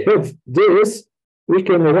 when we have this, we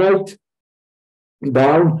can write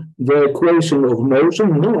down the equation of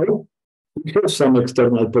motion. Now we have some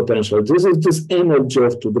external potential. This is this energy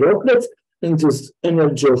of two droplets, and this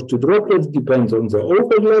energy of two droplets depends on the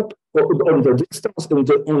overlap, on the distance, and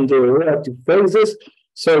on the relative phases.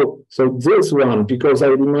 So this one, because I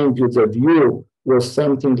remind you that U was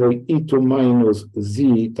something like E2 minus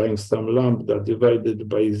Z times some lambda divided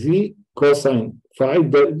by Z cosine phi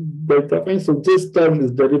delta phi. So this term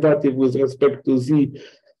is derivative with respect to Z.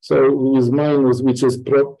 So with minus, which is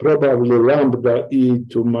probably lambda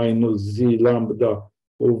E2 minus Z lambda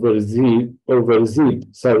over Z,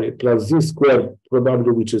 sorry, plus Z squared,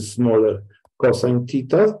 probably, which is smaller, cosine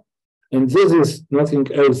theta. And this is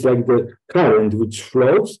nothing else like the current which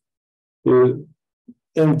flows.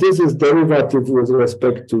 And this is derivative with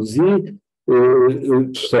respect to Z.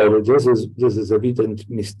 Sorry, this is evident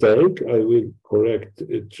mistake. I will correct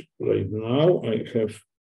it right now. I have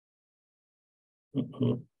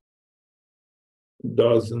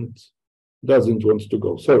doesn't want to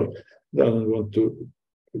go. Sorry, doesn't want to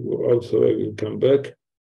go. Also, I will come back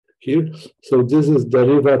here. So this is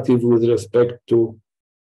derivative with respect to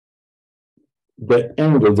the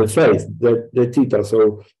angle, the phase, the theta.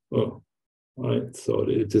 So,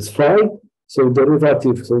 sorry, it is phi. So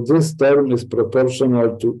derivative, so this term is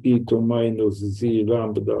proportional to E2 minus Z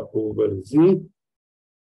lambda over Z,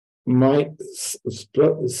 my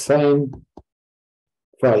sine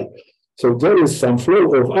phi. So there is some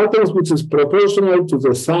flow of atoms which is proportional to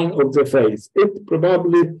the sign of the phase. It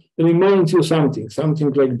probably reminds you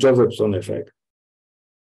something like Josephson effect.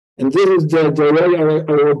 And this is the way I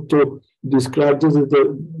want to describe. This is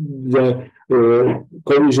the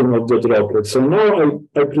collision of the droplets. So now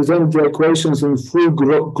I present the equations in full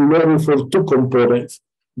glory for two components.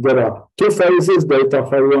 There are two phases, delta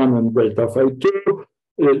phi 1 and delta phi 2.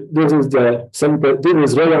 This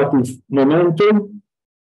is relative momentum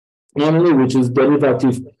only, which is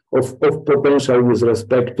derivative of potential with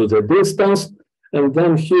respect to the distance. And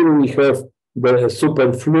then here we have the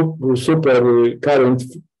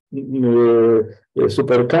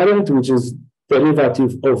supercurrent, which is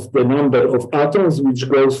derivative of the number of atoms, which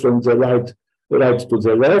goes from the right to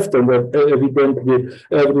the left, and evidently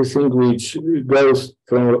everything which goes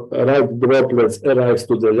from right droplets arrives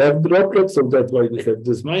to the left droplets, so that's why we have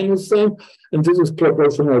this minus sign, and this is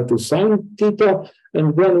proportional to sine theta.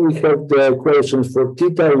 And then we have the equations for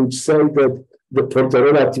theta, which say that for the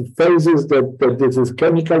relative phases, that this is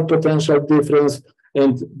chemical potential difference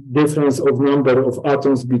and difference of number of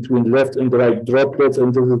atoms between left and right droplets,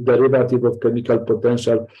 and this is derivative of chemical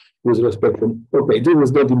potential with respect to. Okay, this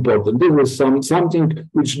is not important. This is something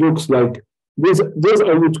which looks like this.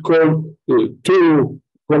 I would call two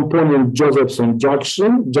component Josephson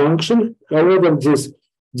junction. However, these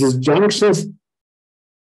junctions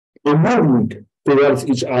are moving towards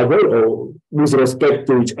each other or with respect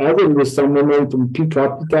to each other with some momentum p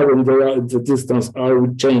capital, and the distance r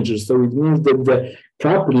changes. So it means that the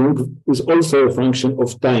coupling is also a function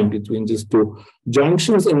of time between these two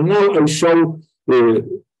junctions. And now I show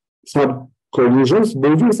some collisions,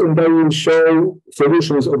 movies, and I will show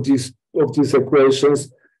solutions of these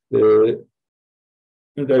equations, and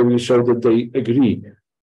I will show that they agree.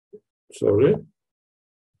 Sorry.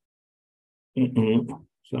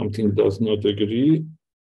 Something does not agree.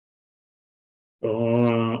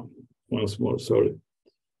 Once more, sorry.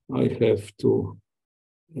 I have to,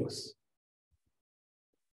 yes.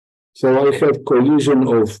 So I have collision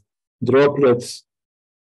of droplets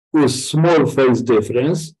with small phase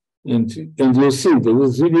difference, and you see this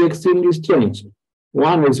is really extremely strange.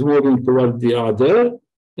 One is moving toward the other,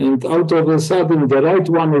 and out of a sudden the right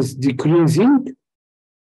one is decreasing,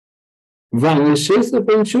 vanishes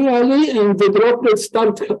eventually, and the droplets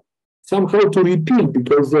start somehow to repeat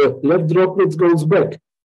because the left droplet goes back.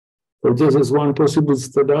 So this is one possible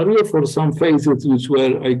scenario for some phases which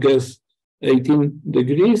were, I guess, 18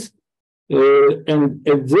 degrees. And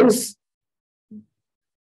this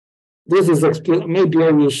is maybe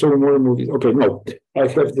I will show more movies. Okay, no, I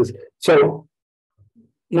have this. So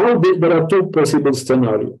now there are two possible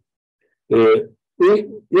scenarios.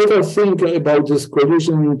 Let us think about this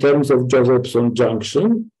collision in terms of Josephson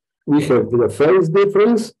junction. We have the phase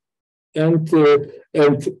difference, and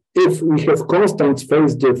if we have constant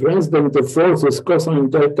phase difference, then the force is cosine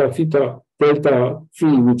delta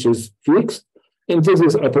phi, which is fixed, and this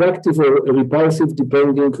is attractive or repulsive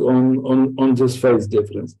depending on this phase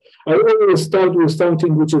difference. I always start with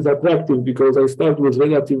something which is attractive because I start with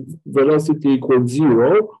relative velocity equals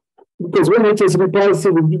 0, because when it is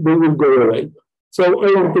repulsive, they will go away. So I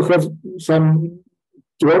want to have some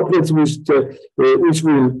droplets which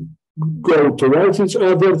will go towards each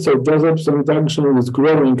other, so Josephson junction is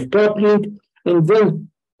growing coupling, and then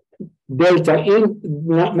delta in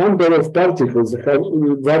number of particles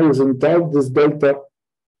varies in type. This delta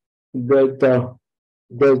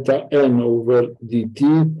n over dt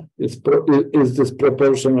is this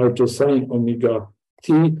proportional to sine omega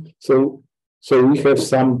t. So we have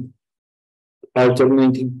some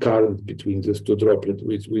alternating current between these two droplets,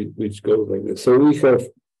 which goes like this. So we have.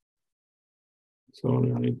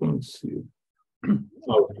 Sorry, I don't see.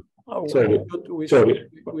 Sorry.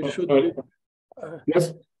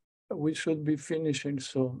 Yes. We should be finishing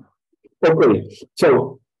soon. Okay,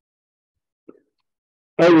 so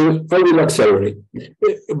I will accelerate,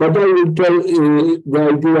 but I will tell the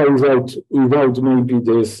idea without maybe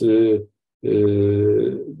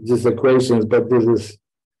these equations. But this is,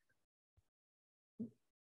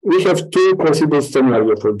 we have two possible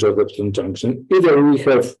scenarios for Josephson junction. Either we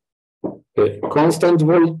have a constant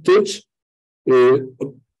voltage.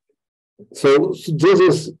 So this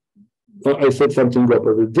is. I said something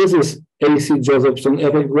opposite. This is AC Josephson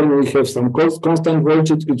effect when we have some constant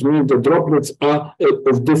voltage, which means the droplets are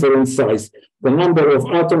of different size. The number of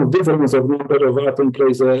atoms, difference of number of atoms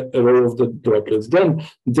plays a role of the droplets. Then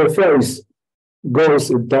the phase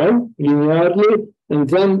goes in time linearly, and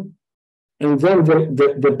then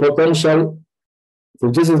the potential.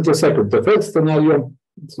 So this is the second. The first scenario.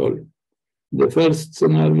 Sorry, the first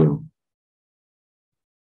scenario.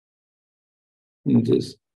 In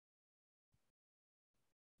this.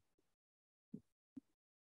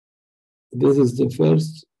 This is the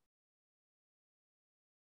first.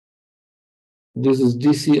 This is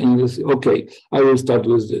DC and this. Okay, I will start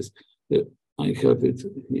with this. I have it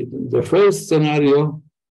here. The first scenario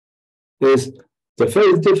is the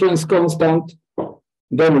phase difference constant.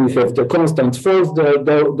 Then we have the constant force, the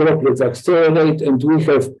droplets accelerate, and we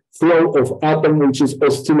have flow of atom which is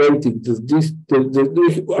oscillating.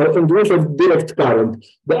 And we have direct current.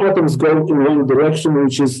 The atoms go in one direction,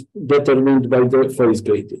 which is determined by the phase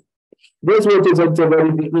gradient. That's what is at the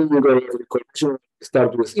very beginning of every collection. We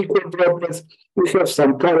start with equal droplets. We have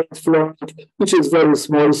some current flowing, which is very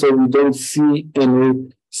small, so we don't see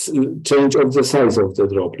any change of the size of the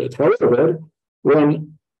droplet. However,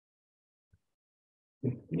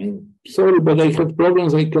 sorry, but I had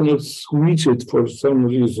problems. I cannot switch it for some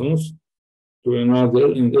reasons to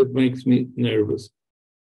another, and that makes me nervous.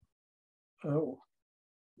 Oh.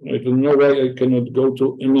 I don't know why I cannot go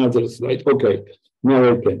to another slide. Okay,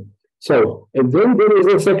 now I can. So, and then there is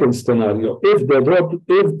a second scenario. If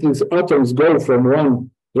these atoms go from one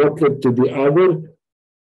droplet to the other,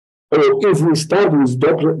 or if we start with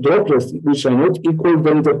droplets which are not equal,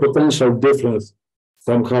 then the potential difference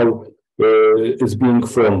somehow is being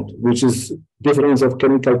formed, which is difference of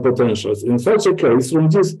chemical potentials. In such a case, from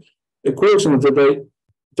this equation that I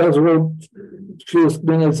just wrote a few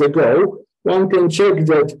minutes ago, one can check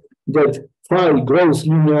that phi grows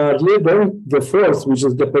linearly, then the force, which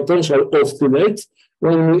is the potential, oscillates.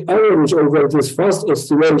 When we average over these fast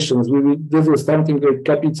oscillations, this is something like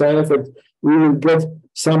capital effect, we will get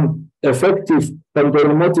some effective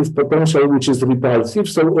panderomotive potential, which is repulsive.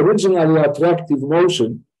 So originally attractive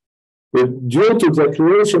motion, due to the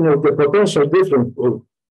creation of the potential difference, or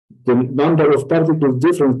the number of particles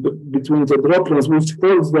difference between the droplets, which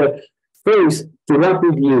causes the phase to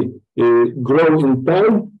rapidly grow in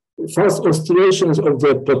time, fast oscillations of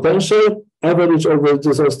the potential, average over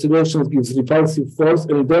these oscillations gives repulsive force,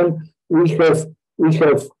 and then we have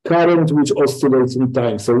current which oscillates in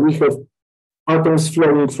time. So we have atoms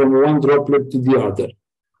flowing from one droplet to the other.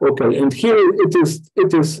 Okay, and here it is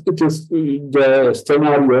the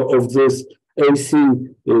scenario of this AC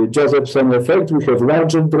Josephson effect. We have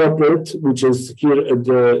larger droplet, which is here at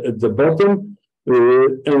the bottom,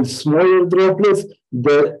 and smaller droplets.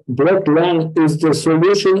 The black line is the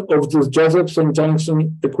solution of this Josephson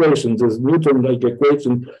junction equation, this Newton-like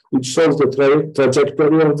equation, which shows the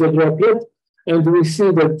trajectory of the droplet. And we see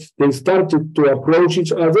that they started to approach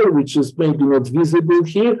each other, which is maybe not visible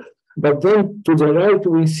here. But then to the right,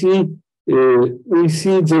 we see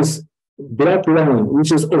this black line,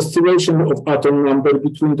 which is oscillation of atom number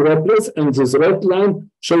between droplets, and this red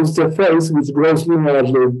line shows the phase which grows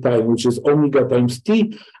linearly in time, which is omega times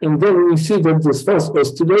t. And then we see that this fast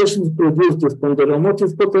oscillations produce this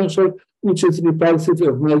panderomotive potential, which is repulsive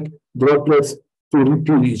and make droplets to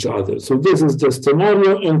repel each other. So this is the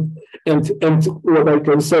scenario, and what I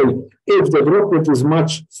can say, if the droplet is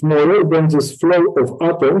much smaller, then this flow of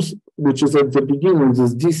atoms, which is at the beginning,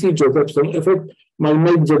 this DC Josephson effect, might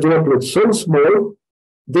make the droplet so small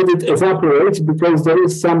that it evaporates because there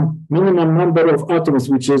is some minimum number of atoms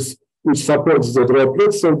which supports the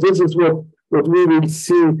droplet. So this is what what we will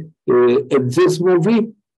see at this movie.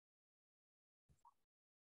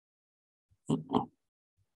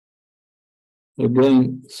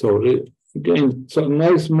 Again, sorry. Again, some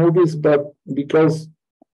nice movies, but because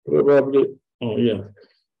probably, oh yeah,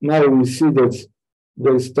 now we see that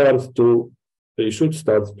they should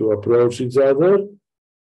start to approach each other.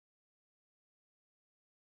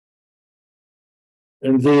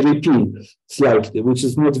 And they repeat slightly, which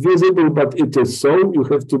is not visible, but it is so. You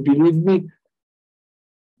have to believe me.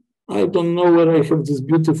 I don't know where I have this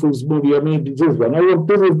beautiful movie, or maybe this one.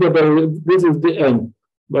 This is the end.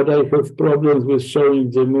 But I have problems with showing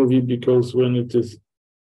the movie because when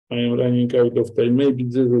I am running out of time. Maybe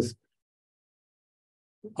this is,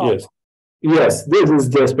 yes. Yes, this is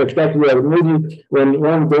the spectacular movie when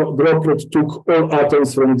one droplet took all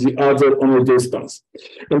atoms from the other on a distance.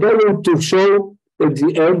 And I want to show at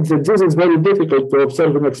the end that this is very difficult to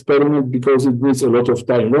observe an experiment because it needs a lot of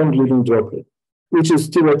time, one living droplet, which is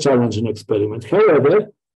still a challenging experiment.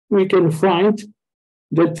 However, we can find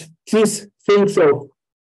that these things of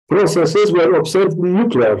processes were observed in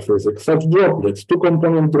nuclear physics. Such droplets,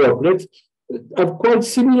 two-component droplets, are quite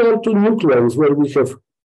similar to nucleus, where we have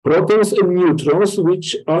protons and neutrons,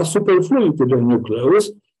 which are superfluid to the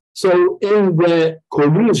nucleus. So in the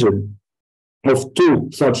collision of two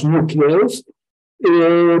such nucleus,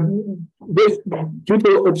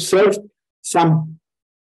 people observed some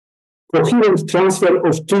coherent transfer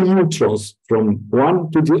of two neutrons from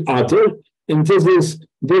one to the other. And this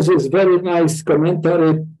is very nice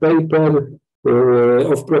commentary paper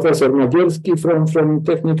of Professor Magierski from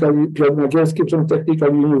Technical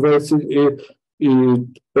University,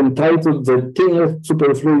 entitled "The Thinnest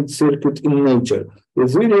Superfluid Circuit in Nature."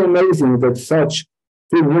 It's really amazing that such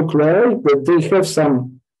two nuclei, that they have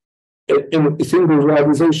some in single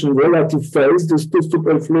realization relative phase, these two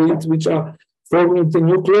superfluids which are forming the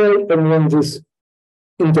nuclei, and when this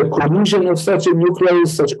in the collision of such a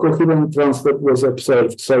nucleus, such coherent transfer was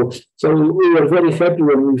observed. So we were very happy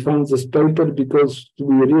when we found this paper because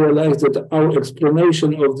we realized that our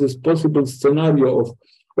explanation of this possible scenario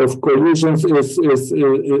of collisions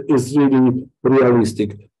is really realistic.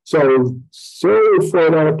 So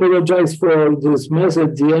sorry I apologize for this mess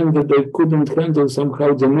at the end that I couldn't handle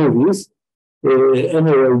somehow the movies.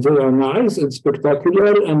 Anyway, they are nice and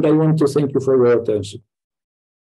spectacular, and I want to thank you for your attention.